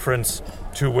a reference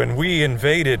to when we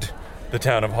invaded the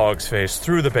town of Hogsface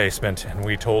through the basement, and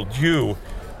we told you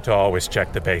to always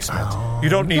check the basement. You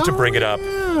don't need to bring it up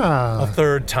a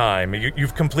third time.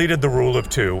 You've completed the rule of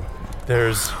 2.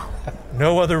 There's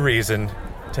no other reason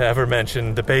to ever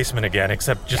mention the basement again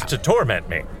except just to torment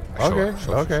me. Okay.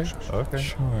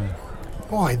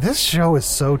 Boy, this show is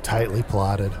so tightly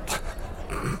plotted.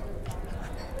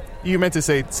 You meant to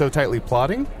say so tightly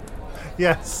plotting?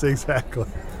 Yes, exactly.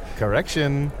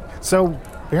 Correction. So,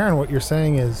 Baron, what you're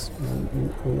saying is,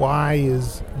 why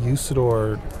is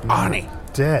Usador Arnie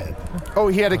dead? Oh,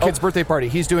 he had a kid's birthday party.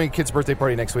 He's doing a kid's birthday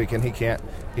party next week, and he can't.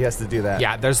 He has to do that.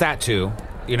 Yeah, there's that too.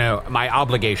 My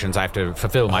obligations. I have to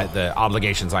fulfill the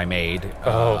obligations I made.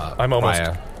 I'm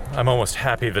almost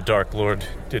happy the Dark Lord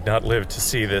did not live to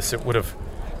see this. It would have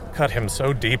cut him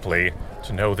so deeply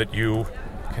to know that you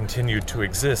continued to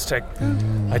exist.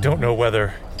 I don't know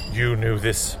whether you knew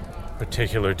this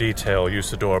particular detail,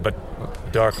 Usador, but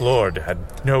the Dark Lord had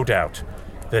no doubt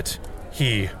that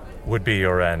he would be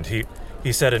your end.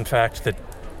 He said, in fact, that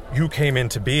you came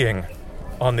into being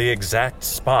on the exact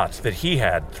spot that he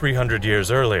had 300 years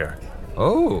earlier.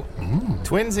 Oh.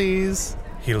 Twinsies.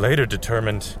 He later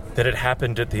determined that it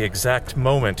happened at the exact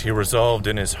moment he resolved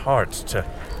in his heart to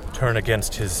turn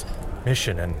against his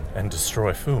mission and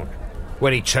destroy Foon.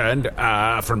 When he turned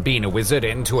from being a wizard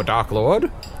into a Dark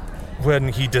Lord? When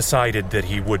he decided that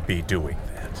he would be doing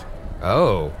that.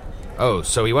 Oh,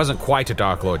 so he wasn't quite a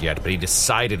Dark Lord yet, but he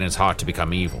decided in his heart to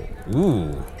become evil.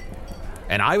 Ooh.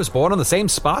 And I was born on the same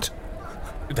spot?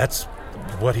 That's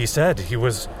what he said. He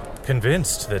was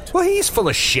convinced that... Well, he's full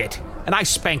of shit, and I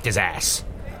spanked his ass.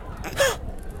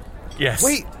 Yes.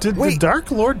 Wait, did the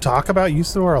Dark Lord talk about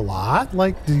Usador a lot?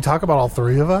 Did he talk about all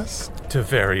 3 of us? To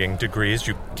varying degrees,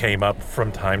 you came up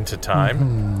from time to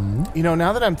time. Mm-hmm.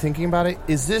 Now that I'm thinking about it,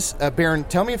 is this... Baron,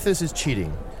 tell me if this is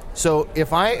cheating. So,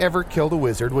 if I ever killed a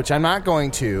wizard, which I'm not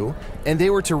going to, and they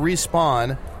were to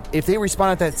respawn... If they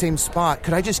respawn at that same spot,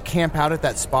 could I just camp out at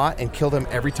that spot and kill them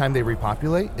every time they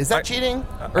repopulate? Is that cheating?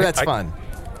 Or that's fun?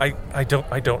 I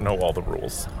don't know all the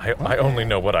rules. I only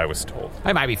know what I was told.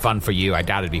 It might be fun for you. I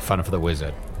doubt it'd be fun for the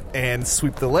wizard. And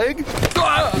sweep the leg.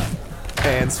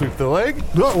 And sweep the leg.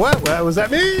 What was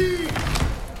that me?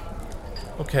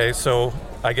 Okay, so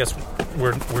I guess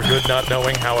we're good not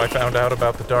knowing how I found out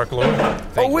about the Dark Lord.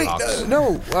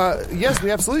 Yes,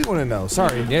 we absolutely want to know.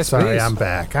 Sorry. Yes, Sorry, please. I'm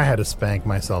back. I had to spank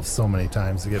myself so many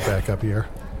times to get back up here.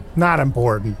 Not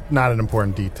important. Not an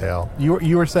important detail.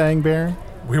 You were saying, Baron?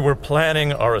 We were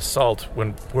planning our assault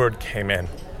when word came in,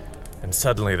 and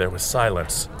suddenly there was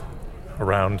silence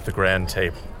around the grand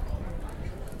table.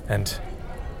 And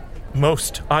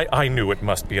I knew it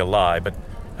must be a lie, but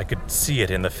I could see it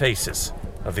in the faces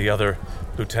of the other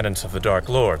lieutenants of the Dark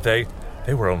Lord. They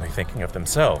were only thinking of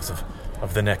themselves,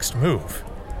 of the next move.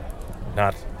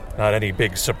 Not any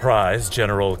big surprise.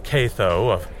 General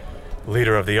Catho,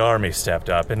 leader of the army, stepped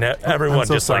up, and everyone I'm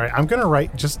so just sorry. I'm going to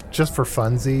write, just for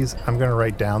funsies, I'm going to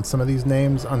write down some of these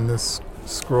names on this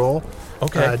scroll.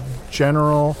 Okay.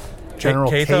 General Catho?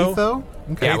 Catho?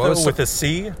 Okay. Yeah, Catho with a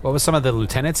C? What was some of the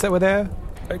lieutenants that were there?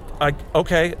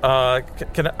 Okay.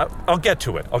 I'll get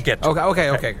to it.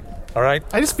 Okay. All right?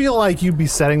 I just feel like you'd be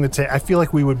setting the I feel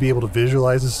like we would be able to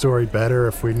visualize the story better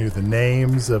if we knew the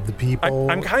names of the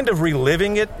people. I'm kind of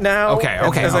reliving it now. Okay.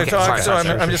 As I talk, Sorry,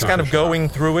 I'm just kind of going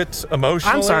through it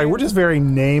emotionally. I'm sorry, we're just very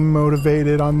name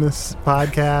motivated on this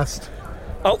podcast.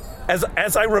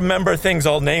 As I remember things,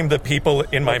 I'll name the people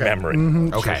in my memory.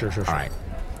 Mm-hmm. Okay. Sure. All right.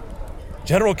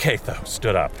 General Catho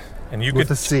stood up, and you With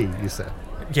could a C, you said.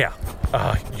 Yeah,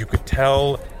 you could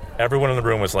tell everyone in the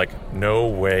room was like, no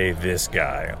way this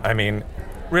guy. I mean,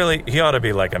 really, he ought to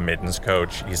be like a mittens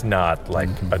coach. He's not like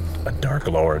a Dark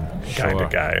Lord kind of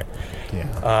guy.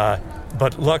 Yeah.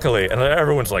 But luckily, and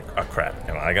everyone's like, oh crap,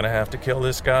 am I going to have to kill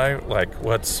this guy? Like,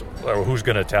 who's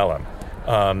going to tell him?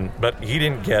 But he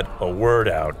didn't get a word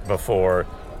out before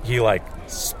he like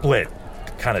split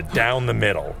kind of down the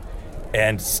middle,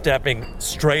 and stepping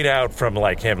straight out from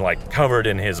like him, like covered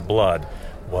in his blood,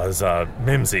 was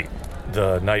Mimsy,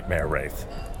 the Nightmare Wraith.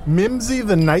 Mimsy,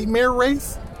 the Nightmare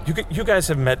Wraith? You guys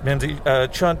have met Mimsy.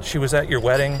 Chunt, she was at your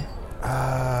wedding.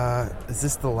 Is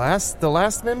this the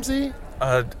last Mimsy?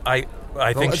 I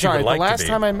think she would like to be. The last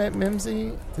time I met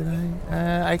Mimsy, did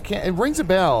I? I can't. It rings a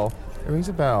bell. You're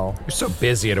so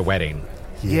busy at a wedding.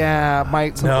 Yeah, my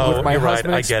you're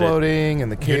husband right, exploding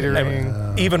and the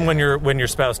catering. Even when your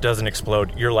spouse doesn't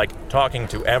explode, you're like talking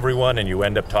to everyone, and you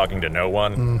end up talking to no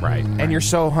one. Mm-hmm. Right. And you're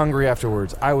so hungry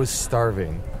afterwards. I was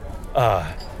starving.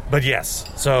 But yes,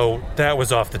 so that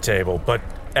was off the table. But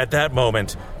at that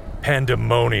moment,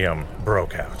 pandemonium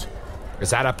broke out.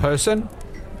 Is that a person?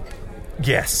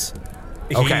 Yes.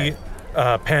 Okay.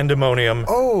 Pandemonium.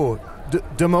 Oh,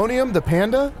 Demonium, the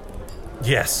panda?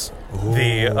 Yes. Ooh,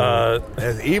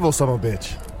 the evil son of a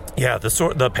bitch. Yeah,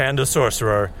 the panda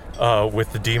sorcerer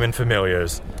with the demon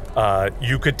familiars.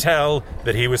 You could tell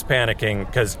that he was panicking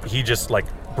because he just like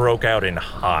broke out in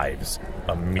hives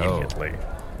immediately.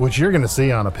 Which you're going to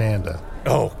see on a panda.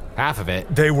 Oh, half of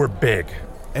it. They were big.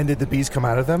 And did the bees come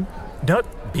out of them?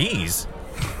 Not bees.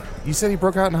 You said he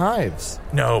broke out in hives.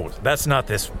 No, that's not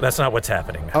what's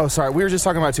happening. Oh, sorry. We were just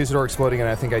talking about Tusador exploding, and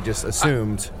I think I just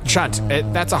assumed. Chunt,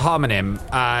 that's a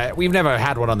homonym. We've never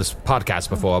had one on this podcast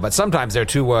before, but sometimes there are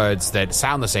two words that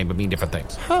sound the same but mean different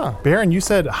things. Huh. Baron, you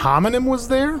said homonym was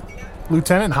there?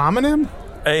 Lieutenant Homonym?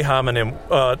 A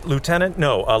homonym. Lieutenant?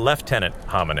 No, a lieutenant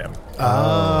homonym.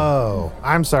 Oh.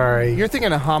 I'm sorry. You're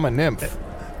thinking of homonym.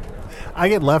 I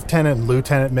get lieutenant and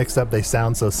lieutenant mixed up. They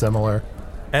sound so similar.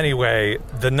 Anyway,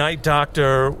 the Night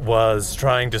Doctor was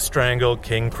trying to strangle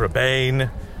King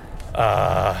Crebain.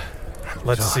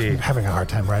 Let's see. I'm having a hard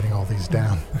time writing all these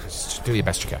down. Just do your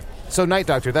best you can. So Night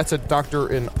Doctor, that's a doctor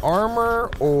in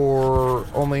armor or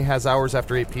only has hours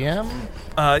after 8 p.m.?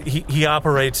 He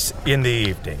operates in the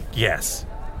evening, yes.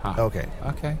 Okay.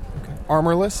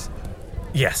 Armorless?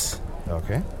 Yes.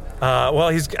 Okay. Well,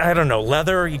 he's, I don't know,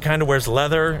 leather. He kind of wears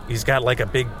leather. He's got like a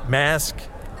big mask.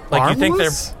 Like Armless? You think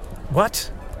they're... What?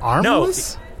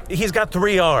 Armless? No, he's got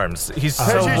 3 arms. He's so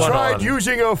Has he one tried arm.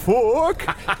 using a fork?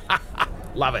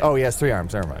 Love it. Oh, he has 3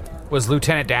 arms. Never mind. Was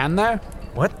Lieutenant Dan there?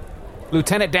 What?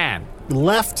 Lieutenant Dan.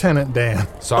 Lieutenant Dan.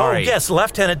 Sorry. Oh, yes,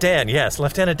 Lieutenant Dan. Yes,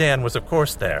 Lieutenant Dan was, of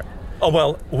course, there. Oh,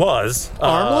 well, was.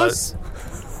 Armless?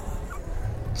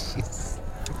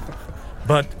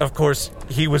 But, of course,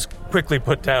 he was quickly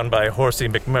put down by Horsey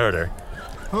McMurder.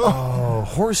 Oh,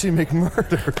 Horsey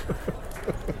McMurder.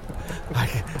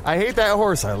 I hate that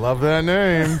horse. I love that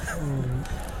name.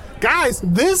 Guys,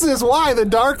 this is why the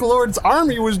Dark Lord's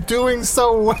army was doing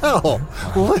so well.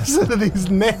 Listen to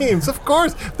these names. Of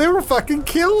course, they were fucking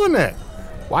killing it.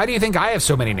 Why do you think I have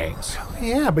so many names?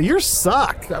 Yeah, but you're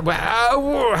suck.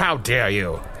 How dare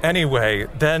you? Anyway,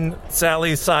 then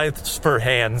Sally Scythes for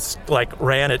Hands,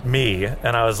 ran at me,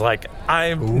 and I was like,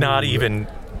 I'm not even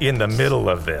in the middle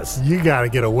of this. You gotta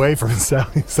get away from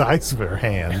Sally Scythes for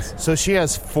Hands. So she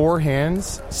has 4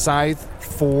 hands? Scythe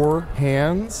 4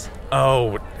 hands?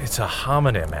 Oh, it's a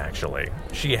homonym, actually.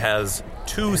 She has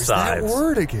 2 There's that scythes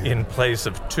word again. in place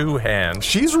of 2 hands.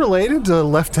 She's related to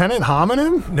Lieutenant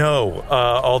Homonym? No,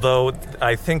 although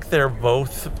I think they're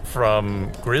both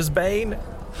from Grisbane.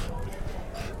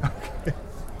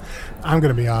 I'm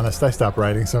gonna be honest, I stopped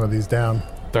writing some of these down.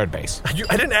 Third base. I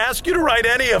didn't ask you to write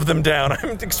any of them down. I'm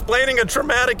explaining a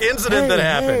traumatic incident that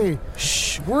happened. Hey,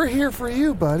 shh, we're here for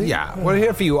you, buddy. Yeah, we're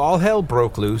here for you. All hell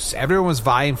broke loose. Everyone was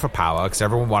vying for power because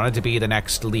everyone wanted to be the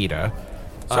next leader.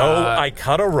 So I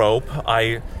cut a rope. Ooh,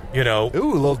 a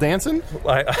little dancing?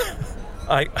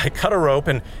 I cut a rope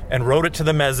and rode it to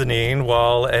the mezzanine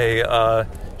while a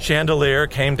chandelier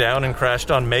came down and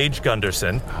crashed on Mage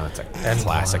Gunderson. Oh, that's a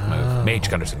classic move. Mage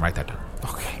Gunderson, write that down.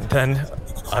 Okay. Then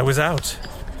I was out.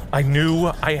 I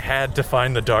knew I had to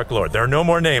find the Dark Lord. There are no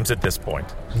more names at this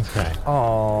point. Okay.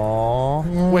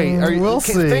 Aww. Wait, we'll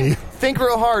see. Think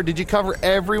real hard. Did you cover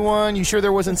everyone? You sure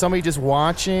there wasn't somebody just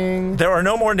watching? There are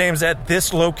no more names at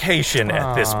this location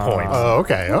at this point. Oh,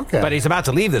 okay. But he's about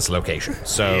to leave this location,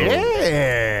 so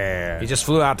Yeah. he just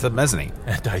flew out to the mezzanine.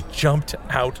 And I jumped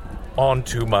out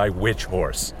onto my witch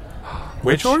horse.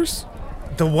 Which horse?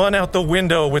 The one out the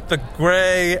window with the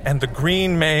gray and the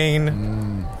green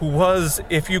mane, who was,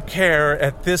 if you care,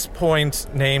 at this point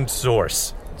named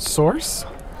Zorse. Source?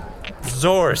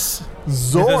 Zorse.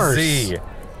 Zorse. With a Z.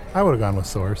 I would have gone with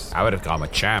Source. I would have gone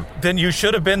with Champ. Then you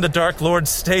should have been the Dark Lord's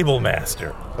stable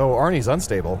master. Oh, Arnie's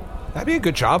unstable. That'd be a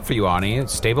good job for you, Arnie.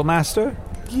 Stable master?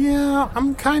 Yeah,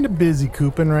 I'm kind of busy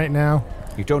cooping right now.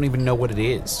 You don't even know what it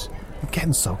is. I'm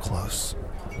getting so close.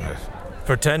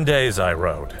 For 10 days I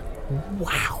rode.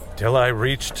 Wow. Till I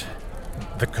reached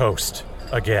the coast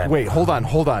again. Wait, hold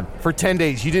on. For 10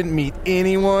 days, you didn't meet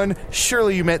anyone?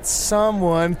 Surely you met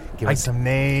someone. Give us some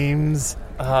names.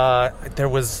 There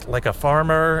was like a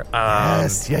farmer.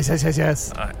 Yes.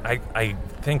 I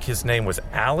think his name was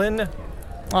Alan.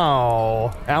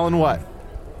 Oh, Alan what?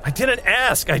 I didn't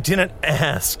ask.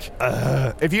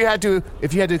 If you had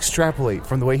to extrapolate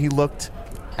from the way he looked,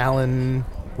 Alan,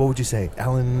 what would you say?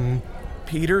 Alan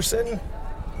Peterson?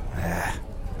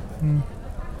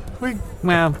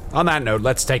 Well, on that note,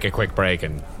 let's take a quick break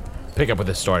and pick up with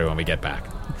the story when we get back.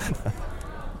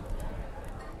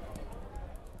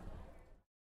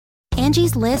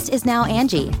 Angie's List is now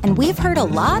Angie, and we've heard a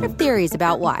lot of theories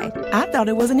about why. I thought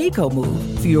it was an eco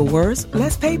move. Fewer words,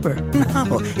 less paper.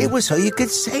 No, it was so you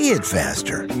could say it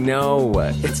faster. No,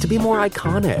 it's to be more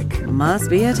iconic. Must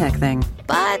be a tech thing.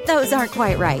 But those aren't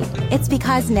quite right. It's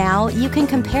because now you can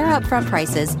compare upfront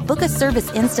prices, book a service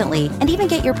instantly, and even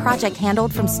get your project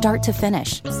handled from start to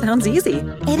finish. Sounds easy.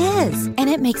 It is, and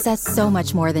it makes us so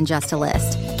much more than just a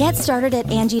list. Get started at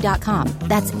Angie.com.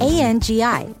 That's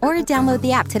ANGI, or download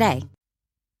the app today.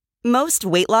 Most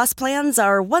weight loss plans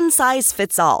are one size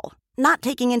fits all, not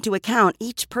taking into account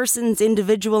each person's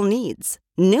individual needs.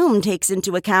 Noom takes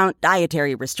into account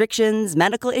dietary restrictions,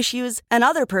 medical issues, and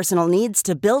other personal needs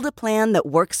to build a plan that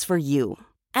works for you.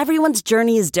 Everyone's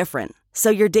journey is different,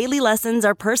 so your daily lessons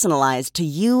are personalized to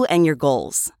you and your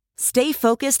goals. Stay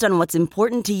focused on what's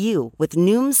important to you with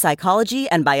Noom's psychology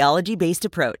and biology-based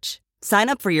approach. Sign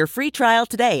up for your free trial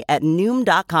today at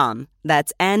Noom.com.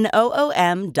 That's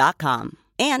Noom.com.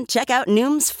 And check out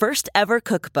Noom's first ever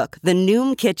cookbook, The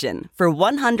Noom Kitchen, for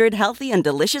 100 healthy and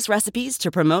delicious recipes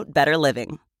to promote better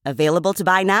living. Available to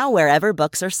buy now wherever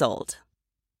books are sold.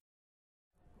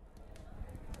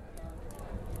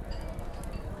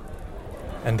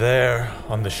 And there,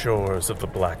 on the shores of the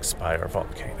Black Spire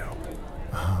volcano,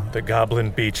 the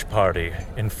Goblin Beach Party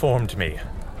informed me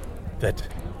that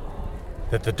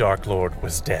the Dark Lord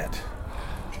was dead.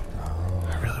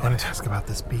 I really wanted to ask about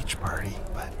this beach party,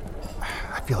 but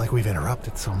I feel like we've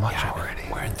interrupted so much already.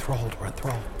 We're enthralled.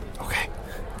 Okay.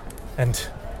 And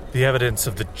the evidence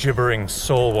of the gibbering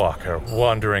soul walker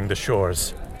wandering the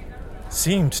shores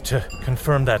seemed to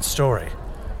confirm that story.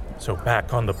 So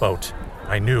back on the boat,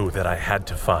 I knew that I had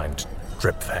to find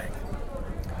Dripfang.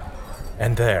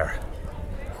 And there,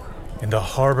 in the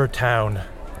harbor town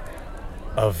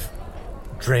of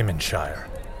Draymanshire,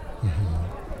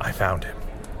 I found him.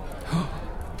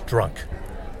 Drunk.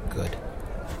 Good.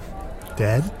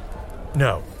 Dead?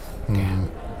 No.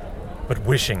 But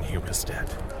wishing he was dead.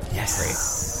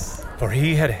 Yes. For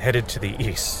he had headed to the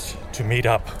east to meet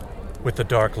up with the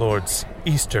Dark Lord's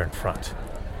eastern front.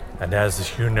 And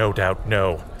as you no doubt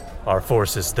know, our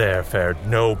forces there fared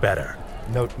no better.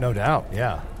 No doubt,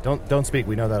 yeah. Don't speak,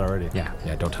 we know that already. Yeah,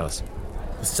 don't tell us.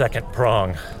 The second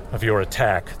prong of your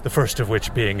attack, the first of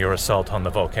which being your assault on the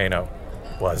volcano,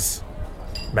 was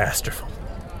masterful.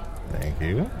 Thank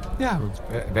you. Yeah, it was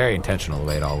very intentional the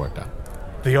way it all worked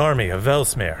out. The army of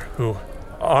Velsmere, who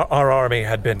our army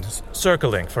had been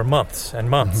circling for months and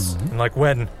months. And like,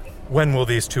 when will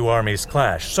these two armies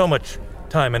clash? So much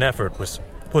time and effort was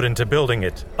put into building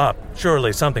it up.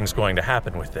 Surely something's going to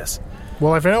happen with this.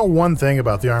 Well, if I know one thing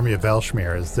about the army of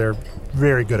Velsmere is they're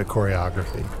very good at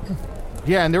choreography.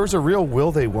 Yeah, and there was a real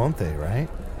will they, won't they, right?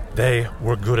 They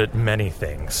were good at many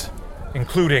things,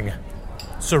 including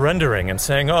surrendering and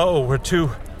saying, "Oh, we're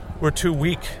too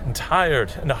weak and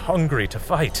tired and hungry to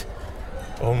fight."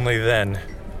 Only then,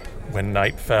 when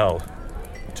night fell,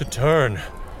 to turn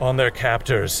on their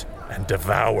captors and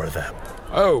devour them.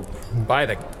 Oh, by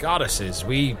the goddesses,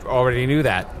 we already knew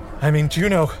that. I mean, do you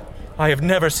know, I have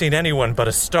never seen anyone but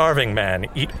a starving man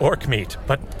eat orc meat,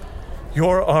 but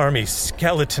your army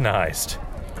skeletonized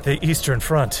the Eastern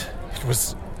Front. It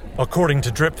was, according to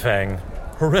Dripfang,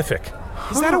 horrific.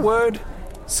 Is that a word?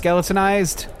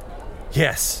 Skeletonized?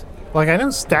 Yes. Like, I know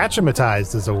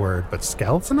statumatized is a word, but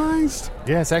skeletonized?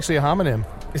 Yeah, it's actually a homonym.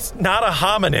 It's not a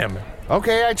homonym.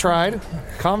 Okay, I tried.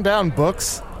 Calm down,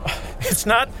 books. It's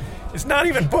not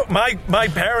even my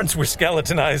parents were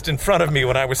skeletonized in front of me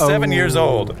when I was 7 years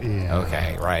old. Yeah.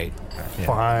 Okay, right. Yeah.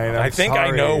 Fine, I think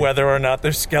I know whether or not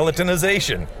there's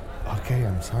skeletonization. Okay,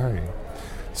 I'm sorry.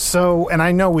 So, and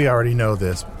I know we already know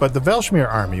this, but the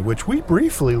Velshmere army, which we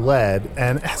briefly led,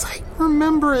 and as I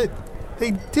remember it,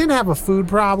 they did have a food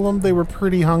problem. They were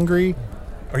pretty hungry.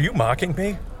 Are you mocking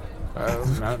me?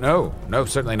 No,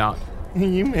 certainly not.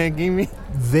 You making me?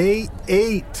 They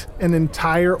ate an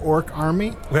entire orc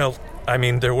army? Well, I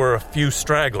mean, there were a few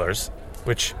stragglers,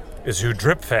 which is who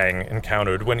Dripfang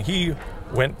encountered when he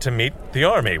went to meet the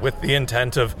army with the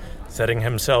intent of setting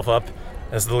himself up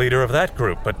as the leader of that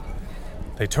group, but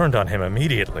they turned on him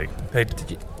immediately.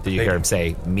 Did you hear him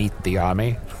say, meet the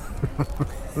army?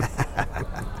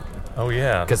 Oh,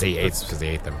 yeah. Because he ate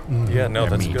them. Mm-hmm. Yeah, no,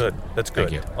 that's meat. good. That's good.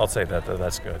 Thank you. I'll say that.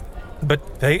 That's good.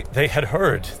 But they had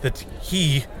heard that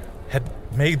he had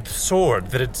made the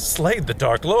sword that had slayed the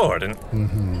Dark Lord, and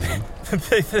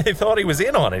they thought he was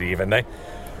in on it even.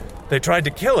 They tried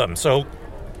to kill him, so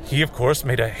he, of course,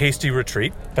 made a hasty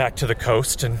retreat back to the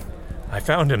coast, and I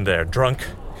found him there, drunk,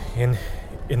 in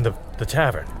the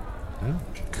tavern.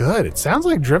 Good. It sounds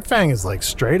like Dripfang is like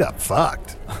straight up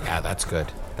fucked. Yeah, that's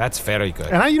good. That's very good.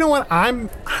 And you know what?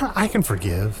 I can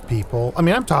forgive people. I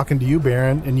mean, I'm talking to you,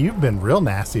 Baron, and you've been real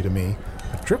nasty to me.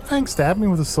 But Dripfang stabbed me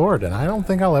with a sword, and I don't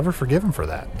think I'll ever forgive him for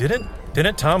that.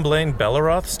 Didn't Tom Blaine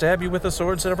Belleroth stab you with a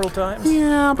sword several times?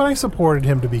 Yeah, but I supported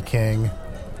him to be king.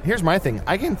 Here's my thing.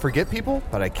 I can forget people,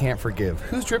 but I can't forgive.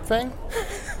 Who's Dripfang?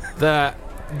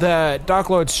 The Dark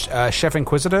Lord's Chef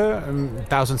Inquisitor,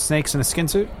 Thousand Snakes in a skin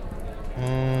suit?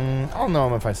 I'll know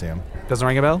him if I see him. Doesn't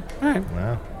ring a bell? All right.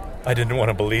 No. I didn't want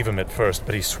to believe him at first,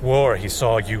 but he swore he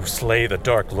saw you slay the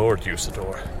Dark Lord,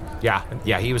 Usador.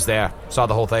 Yeah, he was there. Saw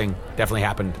the whole thing. Definitely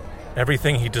happened.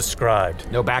 Everything he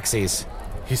described. No backsies.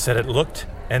 He said it looked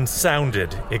and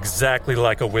sounded exactly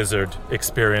like a wizard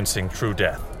experiencing true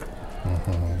death.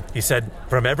 Mm-hmm. He said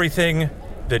from everything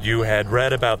that you had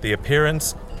read about the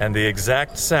appearance and the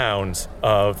exact sounds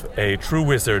of a true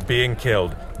wizard being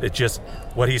killed,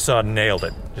 what he saw nailed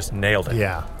it. Just nailed it.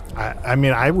 Yeah. I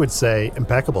mean, I would say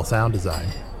impeccable sound design.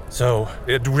 So,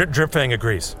 Dripfang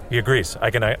agrees. He agrees.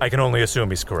 I can only assume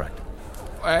he's correct.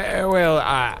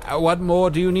 What more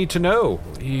do you need to know?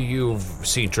 You've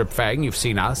seen Dripfang, you've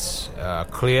seen us.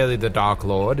 Clearly the Dark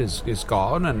Lord is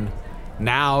gone, and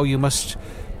now you must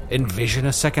envision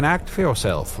a second act for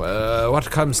yourself. What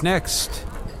comes next?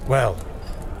 Well,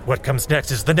 what comes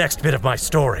next is the next bit of my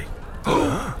story.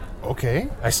 Okay.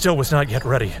 I still was not yet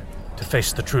ready to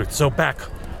face the truth, so back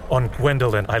on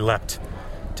Gwendolyn I leapt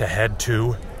to head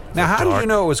to... Now, how did you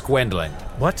know it was Gwendolyn?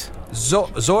 What?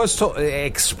 Zora's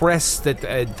expressed that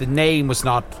the name was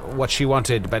not what she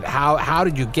wanted, but how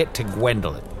did you get to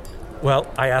Gwendolyn? Well,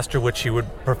 I asked her what she would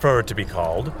prefer to be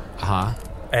called. Uh-huh.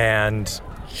 And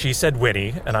she said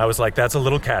Winnie, and I was like, that's a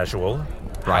little casual.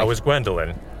 Right. How was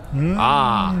Gwendolyn?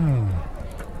 Ah.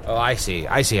 Oh, I see.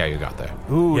 I see how you got there.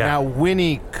 Ooh, Yeah. Now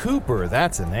Winnie Cooper,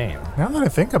 that's a name. Now that I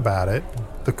think about it,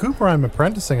 the Cooper I'm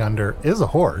apprenticing under is a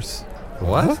horse.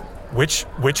 What? Which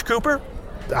Cooper?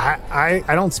 I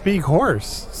don't speak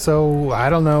horse, so I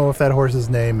don't know if that horse's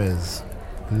name is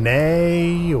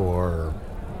Nay or...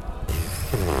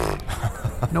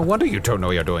 No wonder you don't know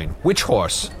what you're doing. Which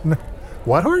horse?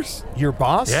 What horse? Your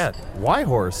boss? Yeah. Why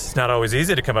horse? It's not always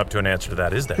easy to come up to an answer to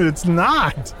that, is there? It's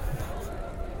not.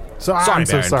 So I'm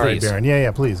so Baron, sorry, please. Baron.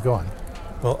 Yeah, please, go on.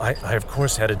 Well, I of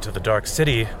course headed to the Dark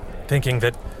City, thinking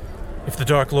that if the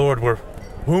Dark Lord were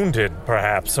wounded,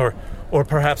 perhaps, or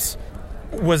perhaps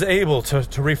was able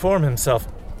to reform himself,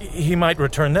 he might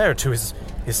return there to his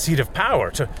seat of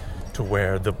power, to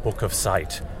where the Book of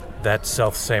Sight, that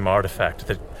self-same artifact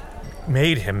that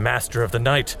made him Master of the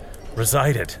Night,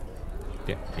 resided.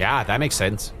 Yeah, that makes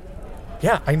sense.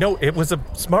 Yeah, I know, it was a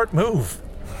smart move.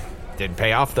 Didn't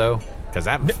pay off, though, because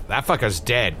that fucker's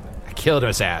dead. I killed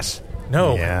his ass.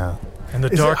 No. Yeah. And the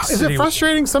Dark City... Is it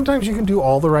frustrating? Sometimes you can do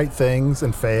all the right things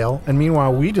and fail, and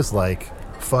meanwhile we just,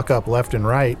 fuck up left and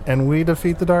right, and we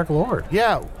defeat the Dark Lord.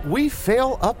 Yeah, we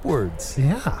fail upwards.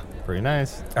 Yeah. Pretty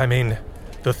nice. I mean,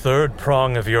 the third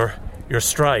prong of your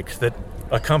strike that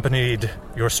accompanied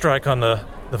your strike on the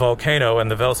volcano and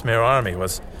the Velsmere army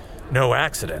was no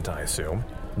accident, I assume.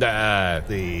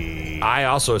 I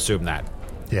also assume that.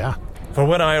 Yeah. For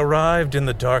when I arrived in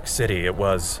the Dark City, it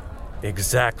was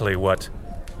exactly what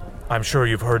I'm sure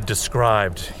you've heard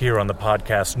described here on the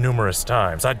podcast numerous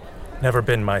times. I'd never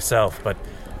been myself, but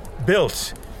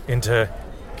built into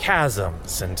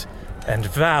chasms and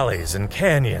valleys and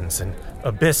canyons and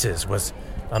abysses, was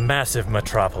a massive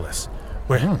metropolis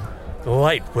where the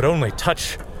light would only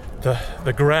touch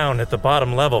the ground at the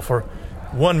bottom level for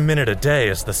 1 minute a day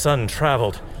as the sun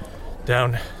traveled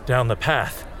down the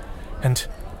path. And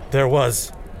there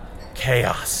was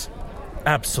chaos.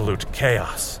 Absolute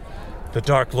chaos. The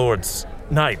Dark Lord's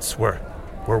knights were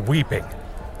weeping.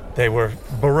 They were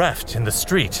bereft in the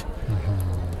street.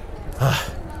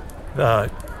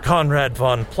 Conrad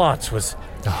von Plotz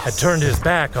had turned his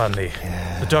back on the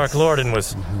Dark Lord and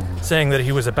was saying that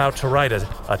he was about to write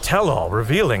a tell-all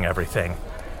revealing everything.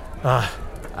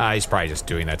 He's probably just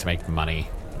doing that to make money.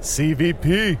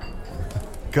 CVP.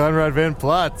 Conrad von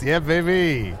Plotz. Yeah,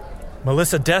 baby.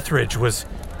 Melissa Deathridge was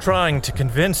trying to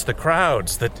convince the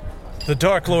crowds that the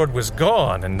Dark Lord was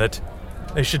gone and that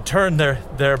they should turn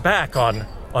their back on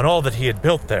all that he had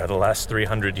built there the last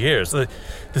 300 years. The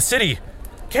city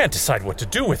can't decide what to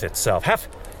do with itself.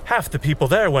 Half the people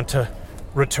there want to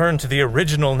return to the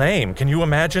original name. Can you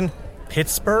imagine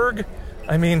Pittsburgh?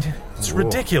 I mean, it's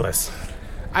ridiculous.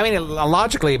 I mean,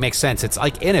 logically it makes sense. It's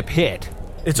like in a pit.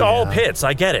 It's all pits,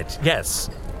 I get it, yes.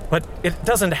 But it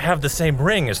doesn't have the same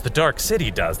ring as the Dark City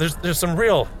does. There's some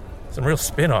real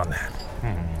spin on that.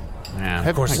 Yeah,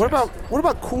 of course. What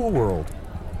about Cool World?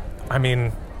 I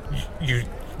mean, you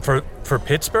for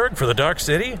Pittsburgh, for the Dark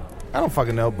City? I don't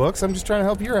fucking know books. I'm just trying to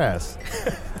help your ass.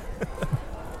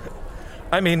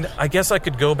 I mean, I guess I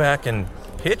could go back and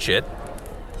pitch it.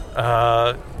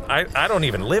 I don't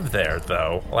even live there,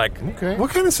 though. Like, okay.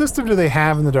 What kind of system do they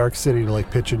have in the Dark City to, like,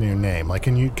 pitch a new name? Like,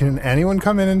 can anyone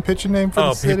come in and pitch a name for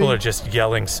the city? Oh, people are just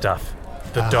yelling stuff.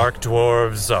 The Dark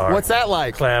Dwarves are... What's that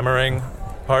like? Clamoring.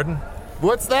 Pardon?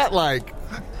 What's that like?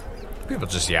 People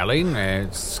just yelling.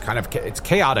 It's a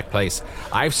chaotic place.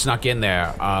 I've snuck in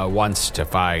there once to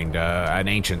find an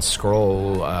ancient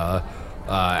scroll.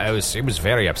 It was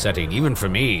very upsetting, even for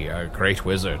me, a great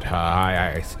wizard.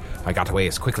 I got away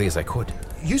as quickly as I could.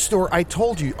 Usador, I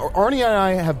told you. Arnie and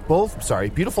I have both.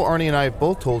 Beautiful Arnie and I have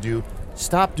both told you.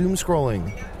 Stop doom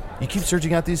scrolling. You keep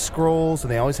searching out these scrolls,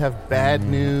 and they always have bad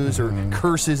news or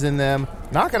curses in them.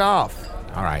 Knock it off.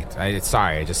 All right.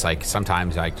 Sorry.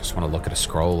 Sometimes I just want to look at a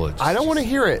scroll. I don't want to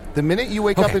hear it. The minute you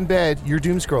wake up in bed, you're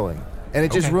doom scrolling, and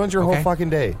it just ruins your whole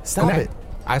fucking day. Stop it.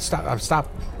 I've stopped.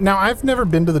 Now, I've never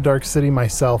been to the Dark City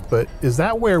myself, but is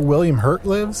that where William Hurt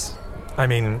lives? I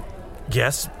mean,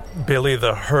 yes. Billy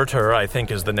the Hurter, I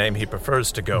think, is the name he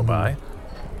prefers to go by.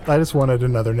 I just wanted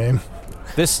another name.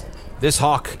 This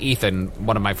hawk, Ethan,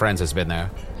 one of my friends, has been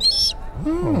there.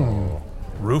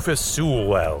 Rufus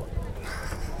Sewell.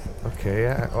 Okay,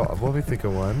 let me think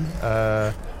of one.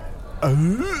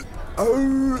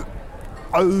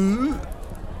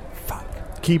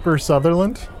 Keeper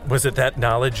Sutherland? Was it that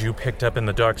knowledge you picked up in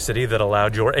the Dark City that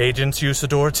allowed your agents,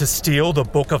 Usador, to steal the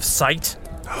Book of Sight?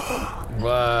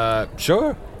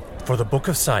 Sure. For the Book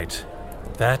of Sight,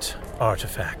 that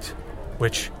artifact,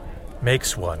 which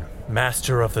makes one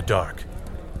Master of the Dark,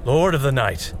 Lord of the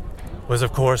Night, was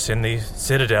of course in the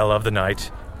Citadel of the Night,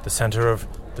 the center of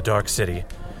the Dark City,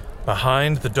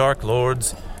 behind the Dark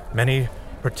Lord's many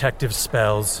protective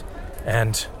spells,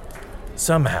 and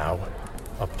somehow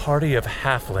a party of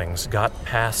halflings got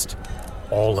past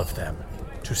all of them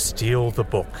to steal the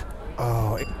book.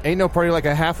 Oh, ain't no party like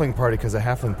a halfling party, because a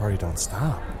halfling party don't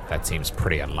stop. That seems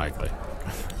pretty unlikely.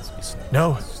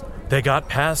 No, they got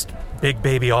past Big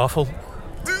Baby Awful.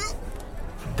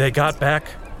 They got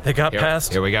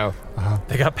past... Here we go.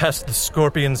 They got past the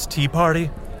Scorpion's Tea Party.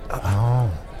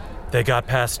 They got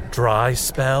past Dry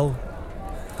Spell.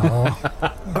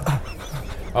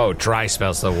 Oh, Dry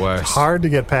Spell's the worst. Hard to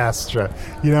get past.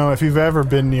 If you've ever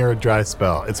been near a dry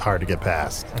spell, it's hard to get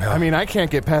past. I mean, I can't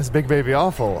get past Big Baby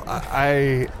Awful.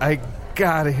 I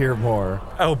gotta hear more.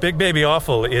 Oh, Big Baby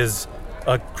Awful is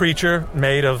a creature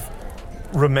made of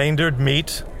remaindered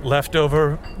meat,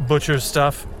 leftover butcher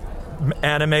stuff,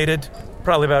 animated,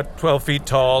 probably about 12 feet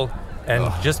tall, and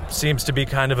just seems to be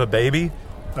kind of a baby.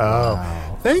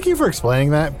 Oh, thank you for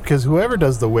explaining that, because whoever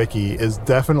does the wiki is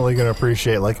definitely going to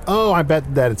appreciate, I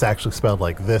bet that it's actually spelled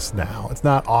like this now. It's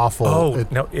not awful.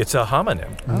 No, it's a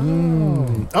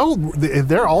homonym. Oh,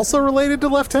 they're also related to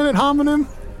Lieutenant Homonym?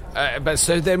 But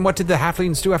so then what did the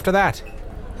halflings do after that?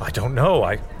 I don't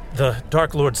know. The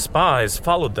Dark Lord's spies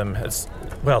followed them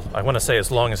I want to say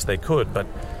as long as they could, but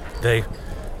they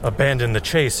abandoned the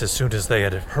chase as soon as they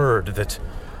had heard that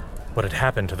what had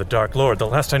happened to the Dark Lord. The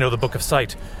last I know, the Book of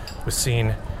Sight was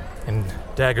seen in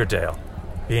Daggerdale,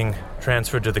 being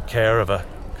transferred to the care of a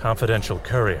confidential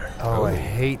courier. Oh, I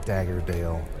hate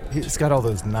Daggerdale. He's got all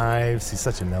those knives. He's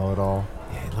such a know-it-all.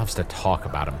 Yeah, he loves to talk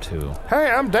about him, too. Hey,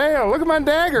 I'm Dale. Look at my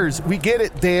daggers. We get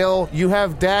it, Dale. You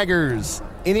have daggers.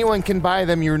 Anyone can buy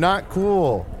them. You're not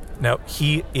cool. Now,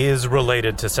 he is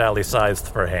related to Sally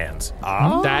Scythe for hands.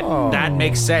 Oh. That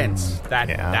makes sense. That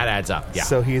adds up, yeah.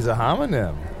 So he's a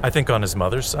homonym. I think on his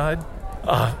mother's side.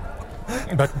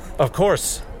 But, of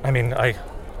course, I mean,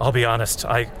 I'll be honest.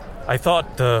 I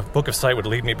thought the Book of Sight would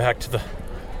lead me back to the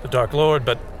Dark Lord,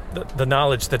 but the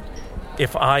knowledge that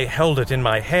if I held it in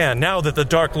my hand, now that the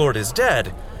Dark Lord is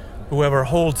dead, whoever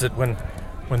holds it when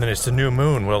there's a new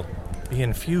moon will be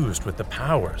infused with the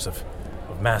powers of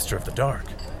Master of the Dark.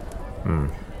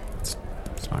 It's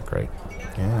not great.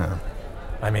 Yeah.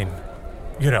 I mean,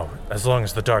 as long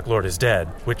as the Dark Lord is dead,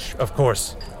 which, of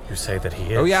course, you say that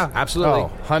he is. Oh, yeah, absolutely.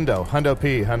 Oh, Hundo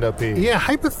P. Yeah,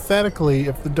 hypothetically,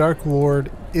 if the Dark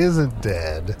Lord isn't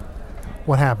dead,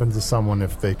 what happens to someone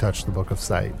if they touch the Book of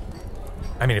Sight?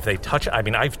 I mean, if they touch it,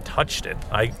 I've touched it.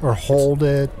 Or hold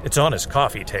it. It's on his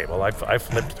coffee table. I've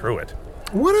flipped through it.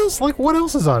 What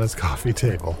else is on his coffee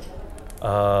table?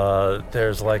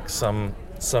 There's like some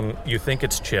you think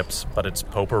it's chips, but it's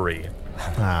potpourri.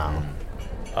 Wow.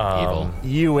 Evil.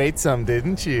 You ate some,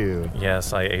 didn't you?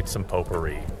 Yes, I ate some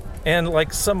potpourri. And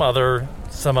like some other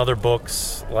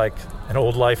books, like an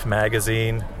Old Life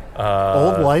magazine.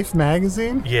 Old Life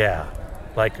magazine? Yeah.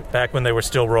 Like back when they were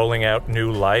still rolling out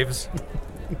new lives.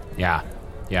 Yeah.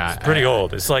 It's pretty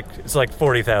old. It's like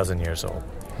 40,000 years old.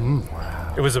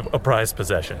 Wow. It was a prized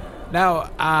possession.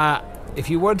 Now, if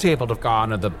you weren't able to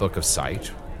garner the Book of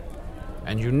Sight,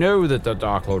 and you know that the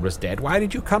Dark Lord was dead, why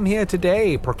did you come here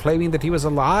today proclaiming that he was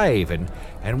alive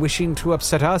and wishing to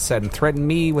upset us and threaten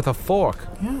me with a fork?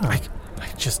 Yeah. I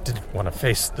just didn't want to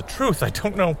face the truth. I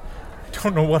don't know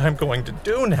what I'm going to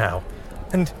do now.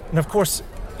 And of course,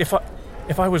 if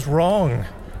I was wrong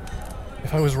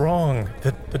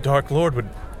that the Dark Lord would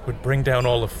bring down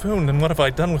all of Foon, then what have I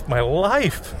done with my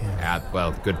life? Yeah,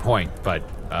 well, good point, but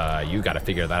you got to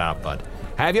figure that out, bud.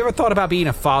 Have you ever thought about being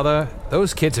a father?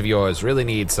 Those kids of yours really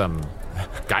need some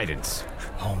guidance.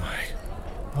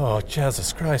 Oh,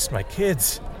 Jesus Christ, my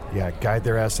kids. Yeah, guide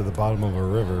their ass to the bottom of a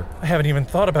river. I haven't even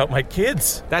thought about my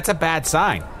kids. That's a bad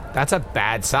sign.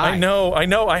 I know.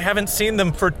 I haven't seen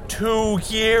them for 2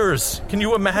 years. Can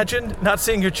you imagine not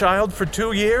seeing your child for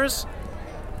 2 years?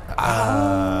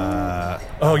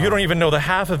 Oh, you don't even know the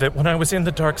half of it. When I was in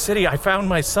the Dark City, I found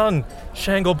my son,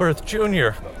 Shanglebirth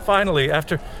Jr. Finally,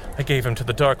 after I gave him to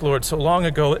the Dark Lord so long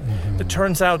ago, it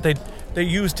turns out they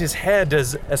used his head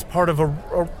as part of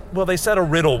they said a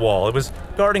riddle wall. It was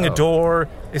guarding a door.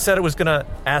 They said it was going to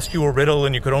ask you a riddle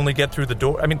and you could only get through the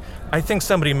door. I mean, I think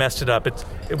somebody messed it up.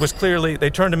 It was clearly, they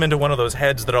turned him into one of those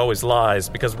heads that always lies,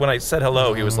 because when I said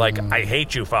hello, he was like, I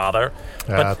hate you, Father.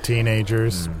 But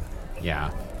teenagers.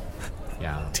 Yeah.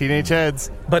 Teenage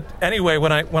heads. But anyway,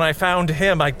 when I found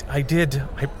him, I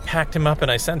packed him up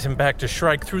and I sent him back to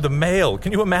Shrike through the mail.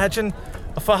 Can you imagine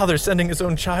a father sending his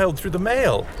own child through the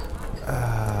mail?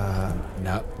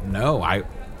 No.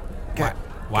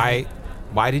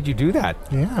 Why did you do that?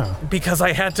 Yeah. Because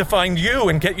I had to find you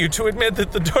and get you to admit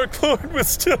that the Dark Lord was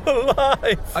still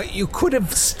alive. You could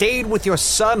have stayed with your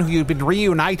son, who you'd been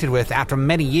reunited with after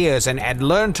many years, and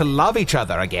learned to love each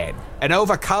other again, and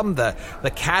overcome the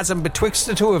chasm betwixt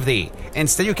the two of thee.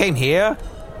 Instead, you came here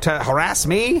to harass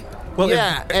me? Well,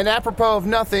 yeah, and apropos of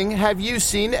nothing, have you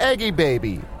seen Eggy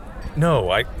Baby? No,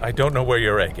 I don't know where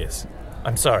your egg is.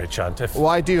 I'm sorry, Chunt. Well,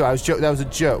 I do. That was a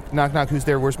joke. Knock, knock. Who's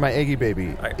there? Where's my Eggy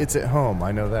Baby? It's at home.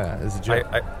 I know that. It's a joke.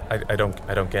 I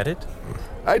don't get it.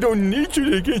 I don't need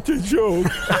you to get the joke.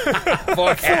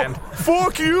 Forkhand.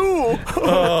 Fuck you.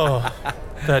 Oh,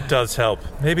 that does help.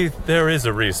 Maybe there is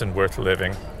a reason worth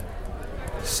living.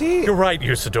 See, you're right,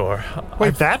 Usador.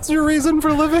 Wait, that's your reason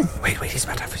for living? Wait, he's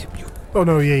about to have you. Oh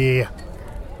no, yeah.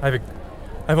 I've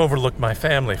overlooked my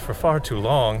family for far too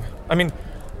long. I mean,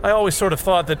 I always sort of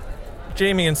thought that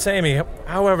Jamie and Sammy,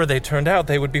 however they turned out,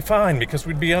 they would be fine because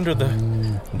we'd be under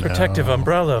the protective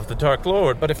umbrella of the Dark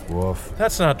Lord. But if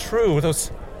that's not true, those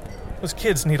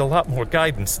kids need a lot more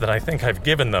guidance than I think I've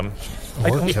given them.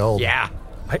 Killed. Yeah.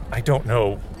 I don't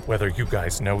know whether you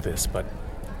guys know this, but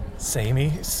Sammy,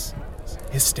 his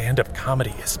stand-up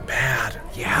comedy is bad.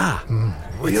 Yeah.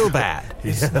 Real bad.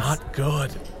 It's not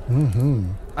good.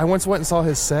 Mm-hmm. I once went and saw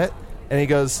his set, and he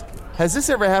goes, "Has this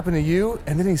ever happened to you?"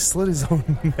 And then he slit his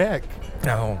own neck.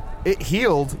 No. It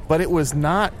healed, but it was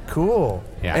not cool.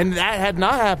 Yeah. And that had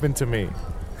not happened to me.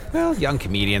 Well, young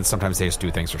comedians, sometimes they just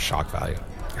do things for shock value.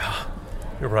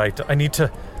 You're right. I need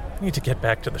to get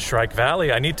back to the Shrike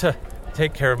Valley. I need to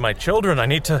take care of my children. I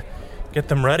need to get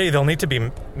them ready. They'll need to be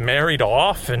married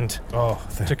off and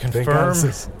to confirm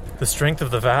the strength of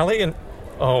the valley. And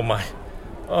oh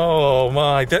Oh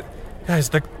my, guys,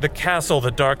 the castle,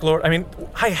 the Dark Lord. I mean,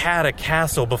 I had a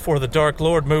castle before the Dark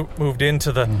Lord moved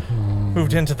into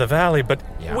the valley, but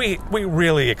we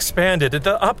really expanded it.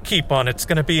 The upkeep on it's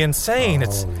going to be insane.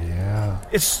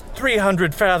 It's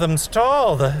 300 fathoms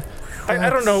tall. I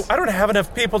don't know. I don't have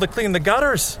enough people to clean the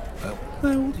gutters.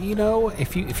 Well, you know,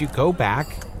 if you go back,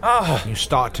 you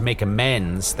start to make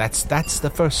amends. That's the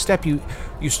first step. You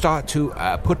start to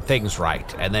put things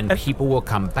right, and then people will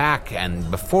come back, and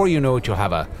before you know it, you'll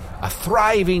have a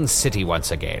thriving city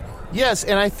once again. Yes,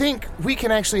 and I think we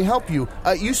can actually help you.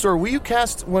 Usador, will you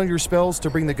cast one of your spells to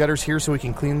bring the gutters here so we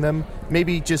can clean them?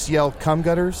 Maybe just yell, "Come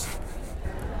gutters"?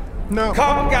 No.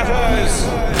 Come gutters!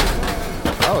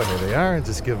 Oh, here they are.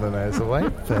 Just give them a nice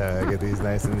wipe. Get these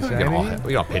nice and shiny.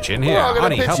 We all pitch in here.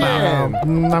 Honey, help out.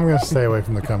 I'm going to stay away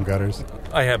from the cum gutters.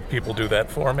 I have people do that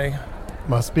for me.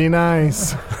 Must be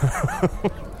nice.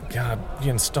 God, he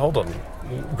installed a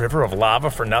river of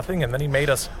lava for nothing, and then he made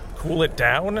us cool it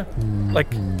down?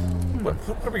 Like, what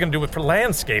are we going to do for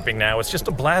landscaping now? It's just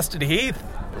a blasted heath.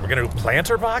 Are we going to do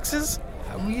planter boxes?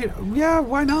 Yeah,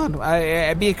 why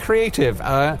not? Be creative.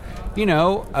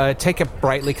 Take a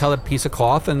brightly colored piece of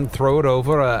cloth and throw it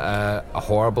over a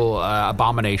horrible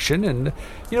abomination, and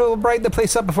brighten the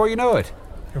place up before you know it.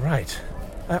 You're right.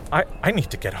 I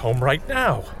need to get home right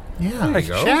now. Yeah,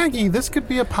 Shaggy, this could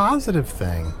be a positive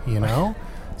thing,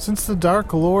 Since the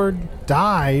Dark Lord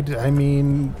died, I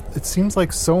mean, it seems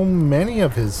like so many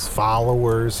of his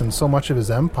followers and so much of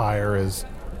his empire has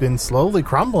been slowly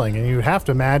crumbling, and you have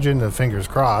to imagine, the fingers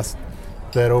crossed,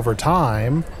 that over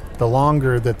time, the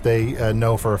longer that they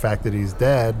know for a fact that he's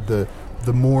dead, the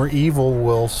more evil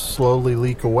will slowly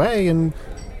leak away, and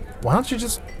why don't you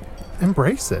just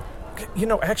embrace it?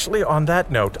 Actually, on that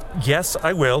note, yes,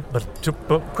 I will, but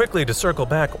quickly to circle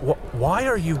back, why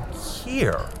are you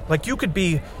here? Like, you could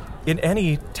be in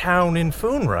any town in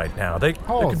Foon right now. There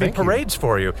could be parades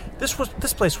for you. This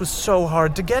place was so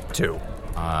hard to get to.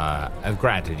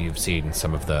 Granted, you've seen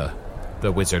some of the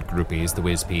wizard groupies, the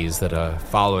whiz-peas that are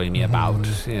following me about,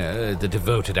 the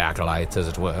devoted acolytes, as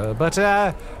it were. But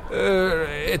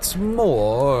it's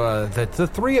more that the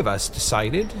three of us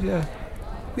decided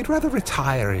we'd rather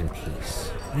retire in peace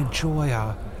and enjoy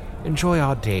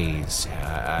our days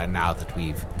now that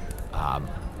we've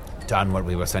done what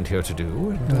we were sent here to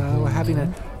do, and we're having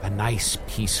a nice,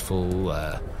 peaceful,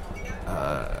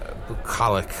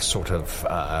 bucolic sort of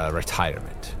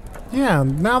retirement. Yeah,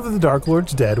 now that the Dark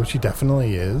Lord's dead, which he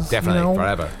definitely is. Definitely,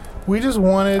 forever. We just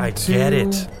wanted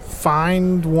to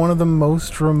find one of the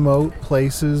most remote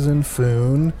places in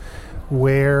Foon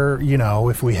where,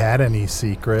 if we had any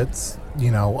secrets,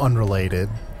 unrelated,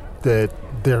 that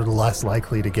they're less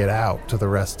likely to get out to the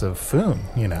rest of Foon,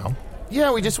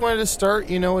 Yeah, we just wanted to start,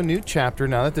 a new chapter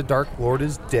now that the Dark Lord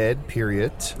is dead,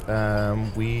 period.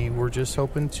 We were just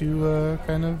hoping to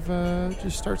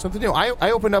just start something new.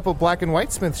 I opened up a black and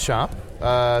white smith shop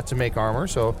to make armor,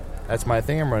 so that's my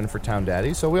thing. I'm running for Town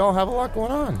Daddy, so we all have a lot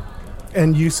going on.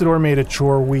 And Usador made a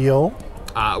chore wheel.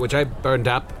 Which I burned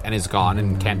up and is gone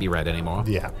and can't be read anymore.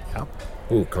 Yeah.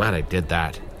 Ooh, glad I did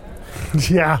that.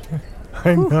 Yeah,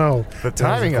 I know. The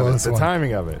timing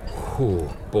of it. Ooh,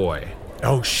 boy.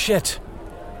 Oh, shit.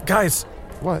 Guys.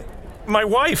 What? My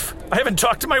wife. I haven't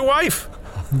talked to my wife.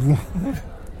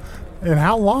 And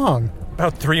how long?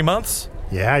 About 3 months.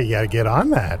 Yeah, you gotta get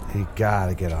on that. You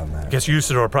gotta get on that. Guess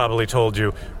Usador probably told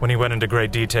you when he went into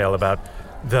great detail about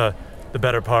the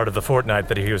better part of the fortnight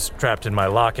that he was trapped in my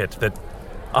locket, that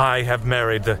I have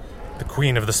married the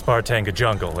queen of the Spartanga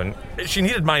jungle, and she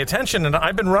needed my attention, and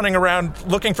I've been running around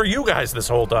looking for you guys this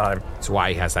whole time. That's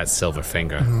why he has that silver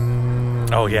finger.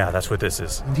 Oh, yeah, that's what this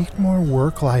is. You need more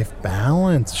work-life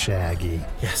balance, Shaggy.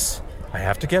 Yes, I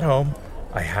have to get home.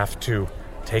 I have to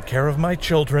take care of my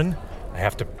children. I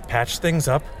have to patch things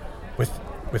up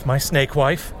with my snake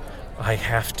wife. I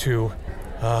have to,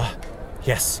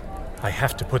 yes, I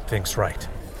have to put things right.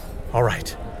 All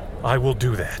right, I will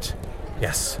do that.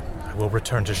 Yes, I will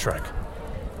return to Shrek.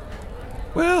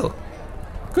 Well,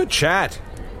 good chat.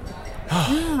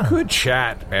 Good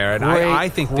chat, Baron. I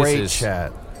think great this is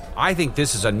chat. I think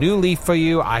this is a new leaf for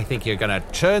you. I think you're going to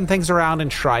turn things around in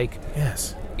Shrike.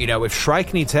 Yes. If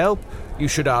Shrike needs help, you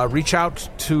should reach out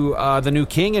to the new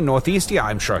king in Northeastia.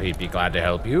 I'm sure he'd be glad to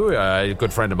help you. A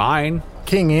good friend of mine.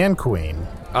 King and queen.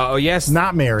 Oh, yes.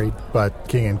 Not married, but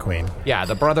king and queen. Yeah,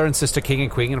 the brother and sister king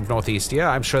and queen of Northeastia.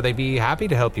 I'm sure they'd be happy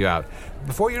to help you out.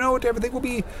 Before you know it, everything will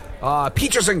be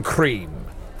peaches and cream.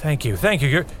 Thank you.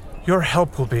 Your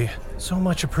help will be so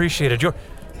much appreciated.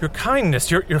 Your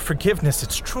kindness, your forgiveness,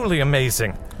 it's truly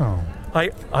amazing. Oh.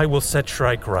 I will set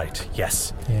Shrike right,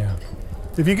 yes. Yeah.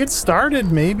 if you get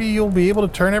started, maybe you'll be able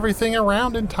to turn everything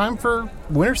around in time for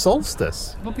winter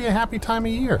solstice. It'll be a happy time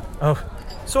of year. Oh,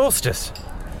 solstice.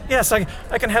 Yes, I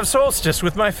can have solstice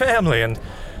with my family, and...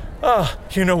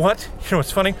 you know what? You know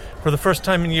what's funny? For the first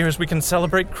time in years, we can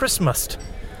celebrate Christmas.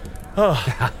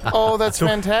 Oh, that's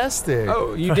fantastic.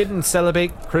 Oh, you didn't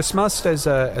celebrate Christmas as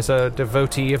a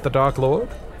devotee of the Dark Lord?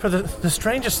 For the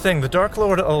strangest thing, the Dark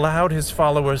Lord allowed his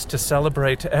followers to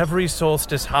celebrate every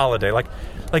solstice holiday, like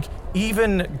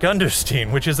even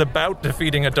Gunderstein, which is about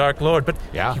defeating a Dark Lord, but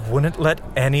he wouldn't let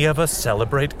any of us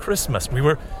celebrate Christmas. We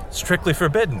were strictly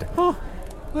forbidden. Oh,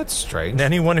 that's strange. And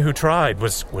anyone who tried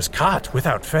was caught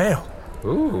without fail.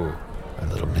 Ooh, a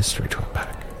little mystery to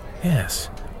unpack. Yes,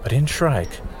 but in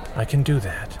Shrike, I can do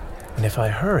that. And if I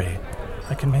hurry,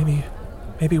 I can maybe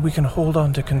we can hold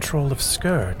on to control of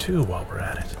Skur, too, while we're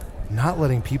at it. Not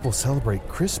letting people celebrate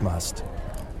Christmas.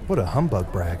 What a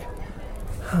humbug brag.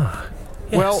 Huh.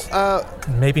 Yes. Well,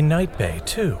 maybe Night Bay,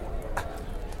 too.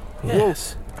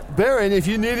 Yes. Well, Baron, if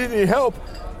you need any help,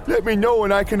 let me know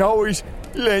and I can always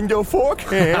lend a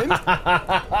forehand.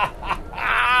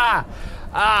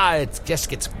 It just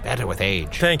gets better with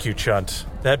age. Thank you, Chunt.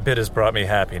 That bit has brought me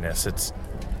happiness.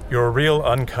 You're a real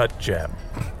uncut gem.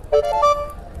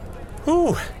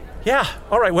 Ooh, yeah.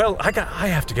 All right, well, I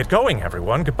have to get going,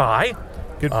 everyone. Goodbye.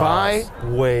 Goodbye,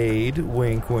 Wade.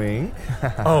 Wink, wink.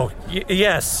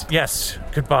 Yes.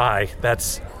 Goodbye.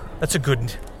 That's a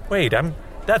good... Wade,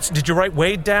 did you write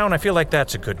Wade down? I feel like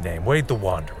that's a good name. Wade the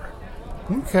Wanderer.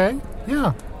 Okay,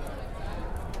 yeah.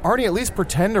 Arnie, at least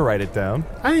pretend to write it down.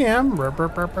 I am.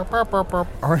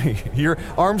 Arnie, your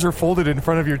arms are folded in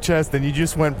front of your chest, and you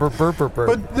just went burp, burp, burp, burp.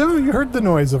 But no, you heard the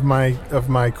noise of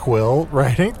my quill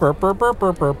writing. Burp, burp, burp,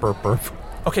 burp, burp, burp, burp.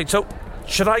 Okay, so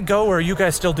should I go, or are you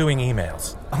guys still doing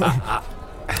emails?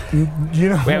 You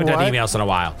know, we haven't done emails in a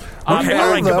while. Okay, all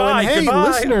right, goodbye. Hey,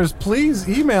 goodbye. Listeners, please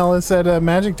email us at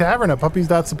Magic Tavern at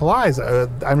puppies.supplies.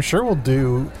 I'm sure we'll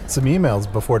do some emails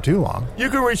before too long. You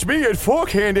can reach me at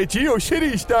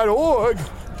forkhand@geocities.org.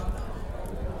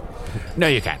 No,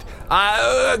 you can't.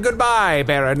 Goodbye,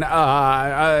 Baron.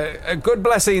 Good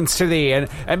blessings to thee, and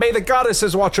may the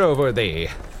goddesses watch over thee.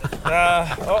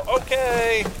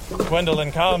 Okay.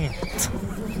 Gwendolyn, come.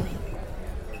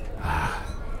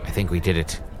 I think we did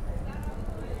it.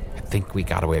 I think we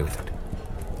got away with it.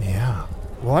 Yeah.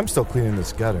 Well, I'm still cleaning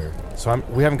this gutter, so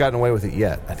we haven't gotten away with it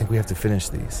yet. I think we have to finish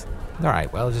these. All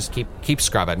right, well, just keep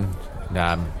scrubbing.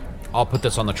 I'll put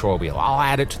this on the chore wheel. I'll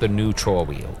add it to the new chore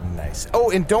wheel. Nice.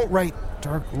 Oh, and don't write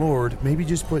Dark Lord. Maybe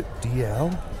just put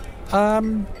DL?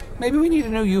 Maybe we need a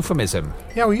new euphemism.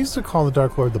 Yeah, we used to call the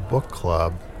Dark Lord the Book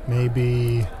Club.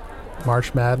 Maybe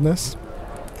March Madness?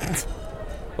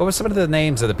 What were some of the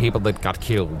names of the people that got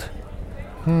killed?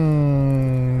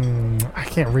 I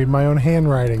can't read my own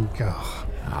handwriting.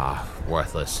 Ugh.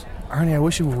 Worthless. Arnie, I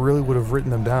wish you really would have written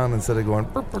them down instead of going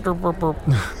burp, burp, burp, burp.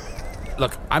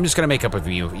 Look, I'm just going to make up a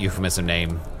euphemism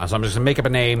name. So I'm just going to make up a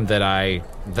name that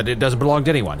it doesn't belong to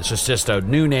anyone. It's just a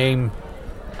new name.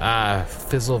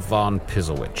 Fizzle von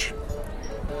Pizzlewitch.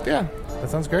 Yeah, that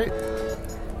sounds great.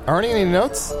 Arnie, any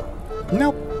notes?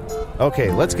 Nope. Okay,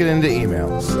 let's get into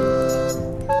emails.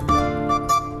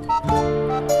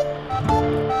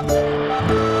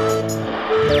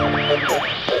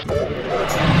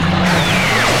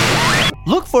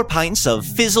 Look for pints of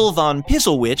Fizzle von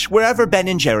Pizzlewitch wherever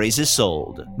Ben & Jerry's is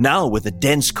sold. Now with a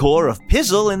dense core of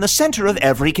pizzle in the center of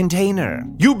every container.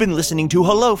 You've been listening to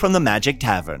Hello from the Magic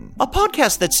Tavern, a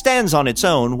podcast that stands on its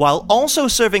own while also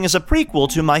serving as a prequel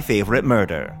to My Favorite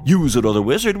Murder. Usador the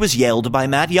Wizard was yelled by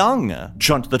Matt Young.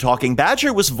 Chunt the Talking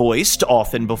Badger was voiced,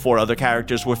 often before other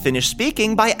characters were finished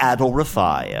speaking, by Adol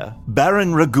Rafai.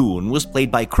 Baron Ragoon was played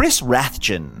by Chris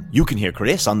Rathjen. You can hear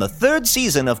Chris on the 3rd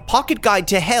season of Pocket Guide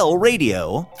to Hell Radio,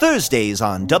 Thursdays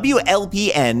on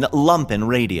WLPN Lumpen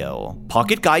Radio.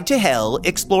 Pocket Guide to Hell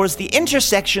explores the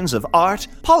intersections of art,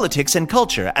 politics, and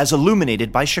culture as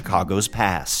illuminated by Chicago's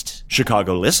past.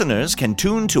 Chicago listeners can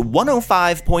tune to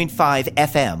 105.5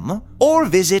 FM or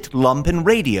visit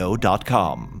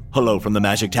lumpenradio.com. Hello from the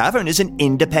Magic Tavern is an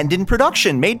independent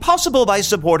production made possible by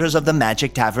supporters of the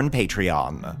Magic Tavern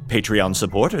Patreon. Patreon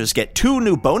supporters get 2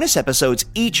 new bonus episodes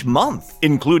each month,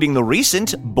 including the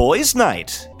recent Boys'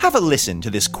 Night. Have a listen to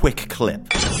this quick clip.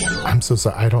 I'm so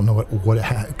sorry. I don't know what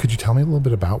could you tell me a little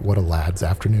bit about what a lad's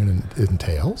afternoon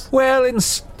entails? Well,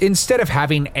 instead of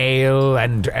having ale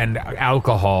and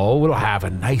alcohol, we'll have a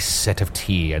nice set of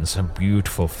tea and some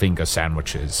beautiful finger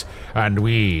sandwiches. And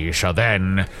we shall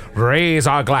then raise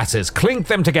our glasses, clink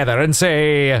them together, and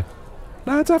say,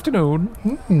 Lads afternoon.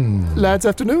 Lads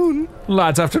afternoon.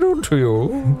 Lads afternoon to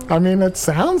you. I mean, it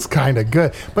sounds kind of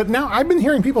good. But now I've been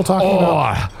hearing people talking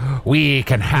about... We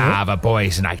can have a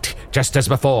boys' night, just as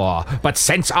before. But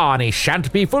since Arnie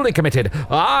shan't be fully committed,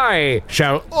 I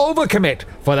shall overcommit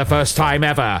for the first time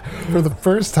ever. For the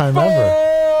first time ever.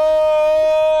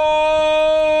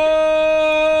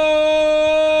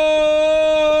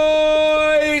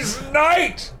 Boys'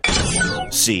 night!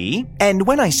 See? And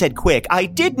when I said quick, I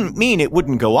didn't mean it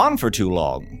wouldn't go on for too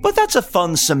long. But that's a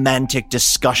fun semantic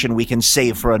discussion we can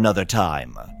save for another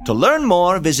time. To learn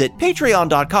more, visit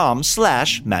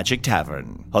patreon.com/Magic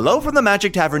Tavern. Hello from the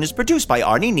Magic Tavern is produced by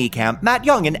Arnie Niekamp, Matt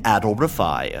Young, and Adol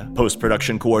Rafai.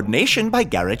 Post-production coordination by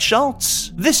Garrett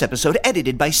Schultz. This episode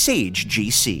edited by Sage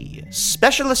GC.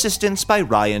 Special assistance by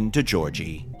Ryan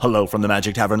DeGiorgi. Hello from the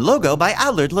Magic Tavern logo by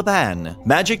Allard Laban.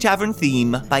 Magic Tavern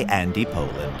theme by Andy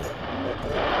Poland.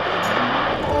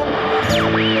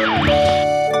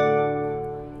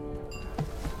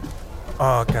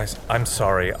 Oh, guys, I'm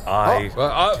sorry. I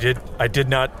did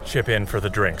not chip in for the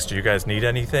drinks. Do you guys need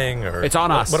anything? Or It's on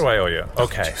us. What do I owe you?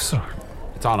 Okay. It's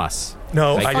on us.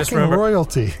 No, I just remember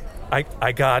royalty.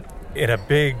 I got in a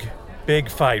big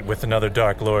fight with another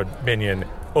Dark Lord minion,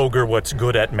 Ogre What's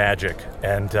Good at Magic,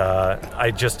 and I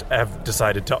just have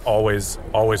decided to always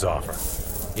offer.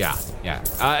 Yeah.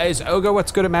 Is Ogre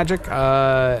What's Good at Magic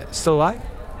still alive?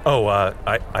 Oh,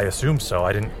 I assume so.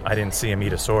 I didn't see him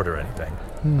eat a sword or anything.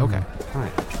 Okay. All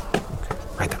right. Okay.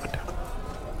 Write that one down.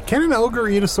 Can an ogre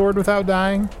eat a sword without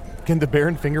dying? Can the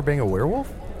Baron fingerbang a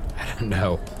werewolf?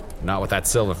 No. Not with that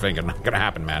silver finger. Not gonna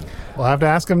happen, man. We'll have to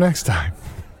ask him next time.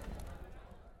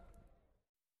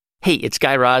 Hey, it's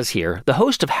Guy Raz here, the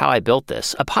host of How I Built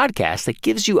This, a podcast that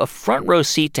gives you a front row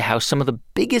seat to how some of the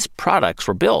biggest products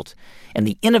were built and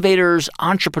the innovators,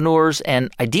 entrepreneurs,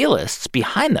 and idealists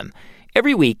behind them.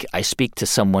 Every week, I speak to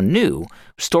someone new.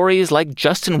 Stories like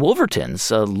Justin Wolverton's,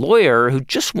 a lawyer who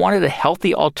just wanted a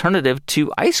healthy alternative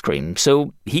to ice cream,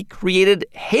 so he created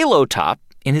Halo Top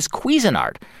in his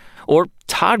Cuisinart. Or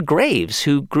Todd Graves,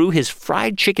 who grew his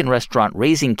fried chicken restaurant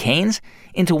Raising Cane's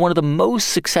into one of the most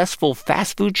successful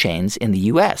fast food chains in the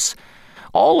U.S.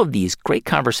 All of these great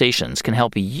conversations can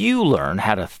help you learn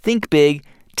how to think big,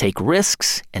 take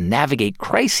risks, and navigate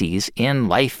crises in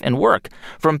life and work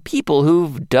from people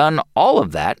who've done all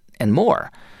of that and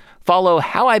more. Follow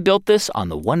How I Built This on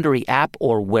the Wondery app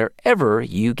or wherever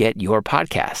you get your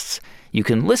podcasts. You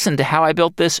can listen to How I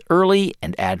Built This early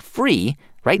and ad-free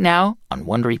right now on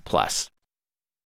Wondery Plus.